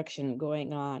destruction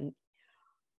going on.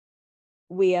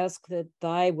 We ask that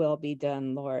thy will be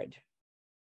done, Lord.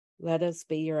 Let us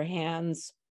be your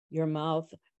hands, your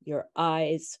mouth, your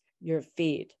eyes, your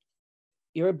feet,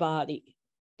 your body,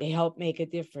 to help make a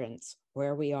difference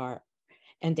where we are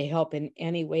and to help in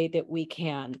any way that we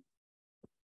can.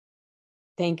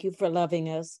 Thank you for loving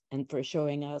us and for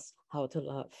showing us how to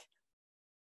love.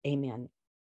 Amen.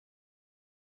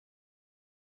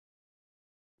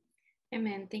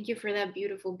 Amen. Thank you for that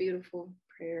beautiful, beautiful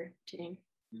prayer, Jane.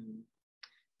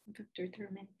 Dr.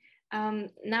 Thurman.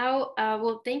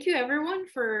 Well, thank you everyone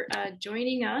for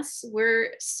joining us.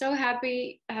 We're so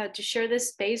happy to share this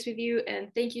space with you,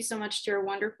 and thank you so much to our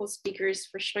wonderful speakers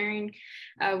for sharing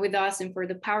with us and for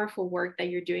the powerful work that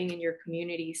you're doing in your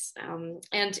communities.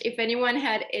 And if anyone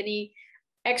had any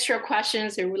extra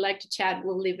questions or would like to chat,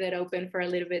 we'll leave it open for a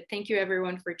little bit. Thank you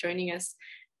everyone for joining us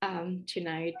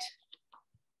tonight.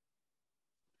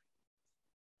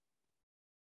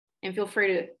 And feel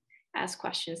free to ask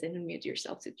questions and unmute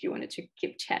yourselves if you wanted to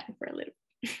keep chatting for a little.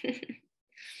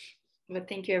 But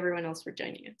thank you everyone else for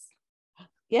joining us.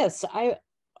 Yes,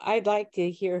 I'd like to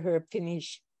hear her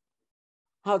finish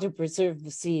how to preserve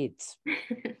the seeds.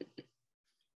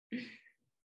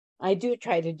 I do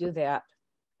try to do that.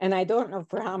 And I don't know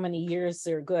for how many years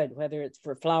they're good, whether it's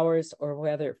for flowers or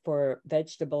whether for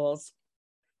vegetables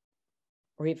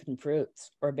or even fruits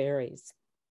or berries.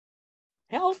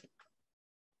 Help.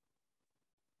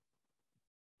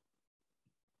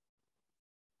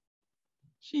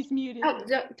 She's muted. Oh,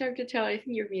 Dr. Taylor, I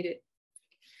think you're muted.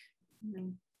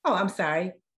 No. Oh, I'm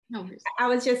sorry. No. I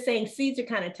was just saying seeds are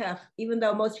kind of tough, even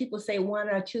though most people say 1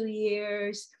 or 2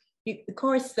 years. Of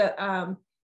course, the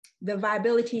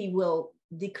viability will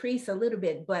decrease a little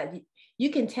bit, but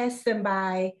you can test them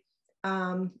by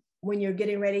when you're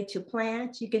getting ready to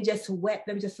plant. You can just wet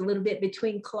them just a little bit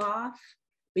between cloth,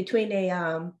 between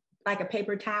a like a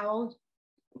paper towel,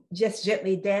 just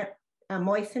gently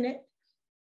moisten it.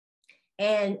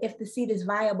 And if the seed is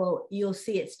viable, you'll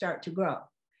see it start to grow.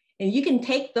 And you can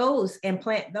take those and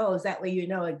plant those. That way you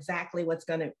know exactly what's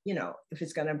going to, if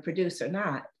it's going to produce or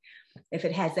not, if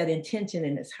it has that intention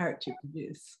in its heart to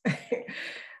produce.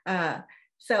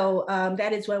 So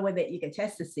that is one way that you can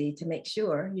test the seed to make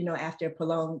sure, after a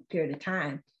prolonged period of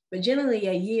time. But generally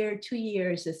 1 year, 2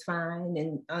 years is fine.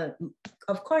 And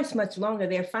of course, much longer.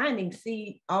 They're finding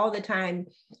seed all the time,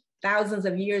 thousands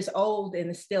of years old, and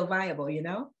it's still viable,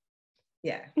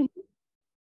 Yeah. It's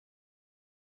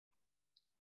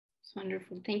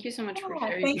wonderful. Thank you so much for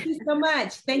sharing. Thank you so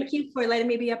much. Thank you for letting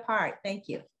me be a part. Thank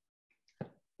you.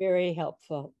 Very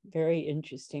helpful, very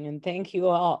interesting. And thank you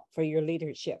all for your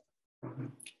leadership.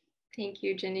 Thank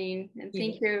you, Janine. And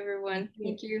thank you, everyone.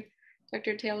 Thank you,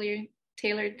 Dr. Taylor.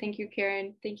 Thank you,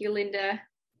 Karen. Thank you, Linda.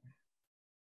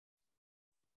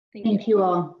 Thank you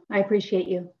all. I appreciate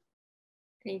you.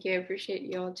 Thank you. I appreciate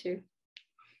you all too.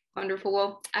 Wonderful.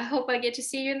 Well, I hope I get to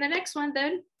see you in the next one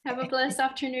then. Have a blessed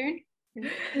afternoon. And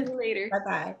see you later.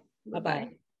 Bye-bye.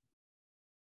 Bye-bye.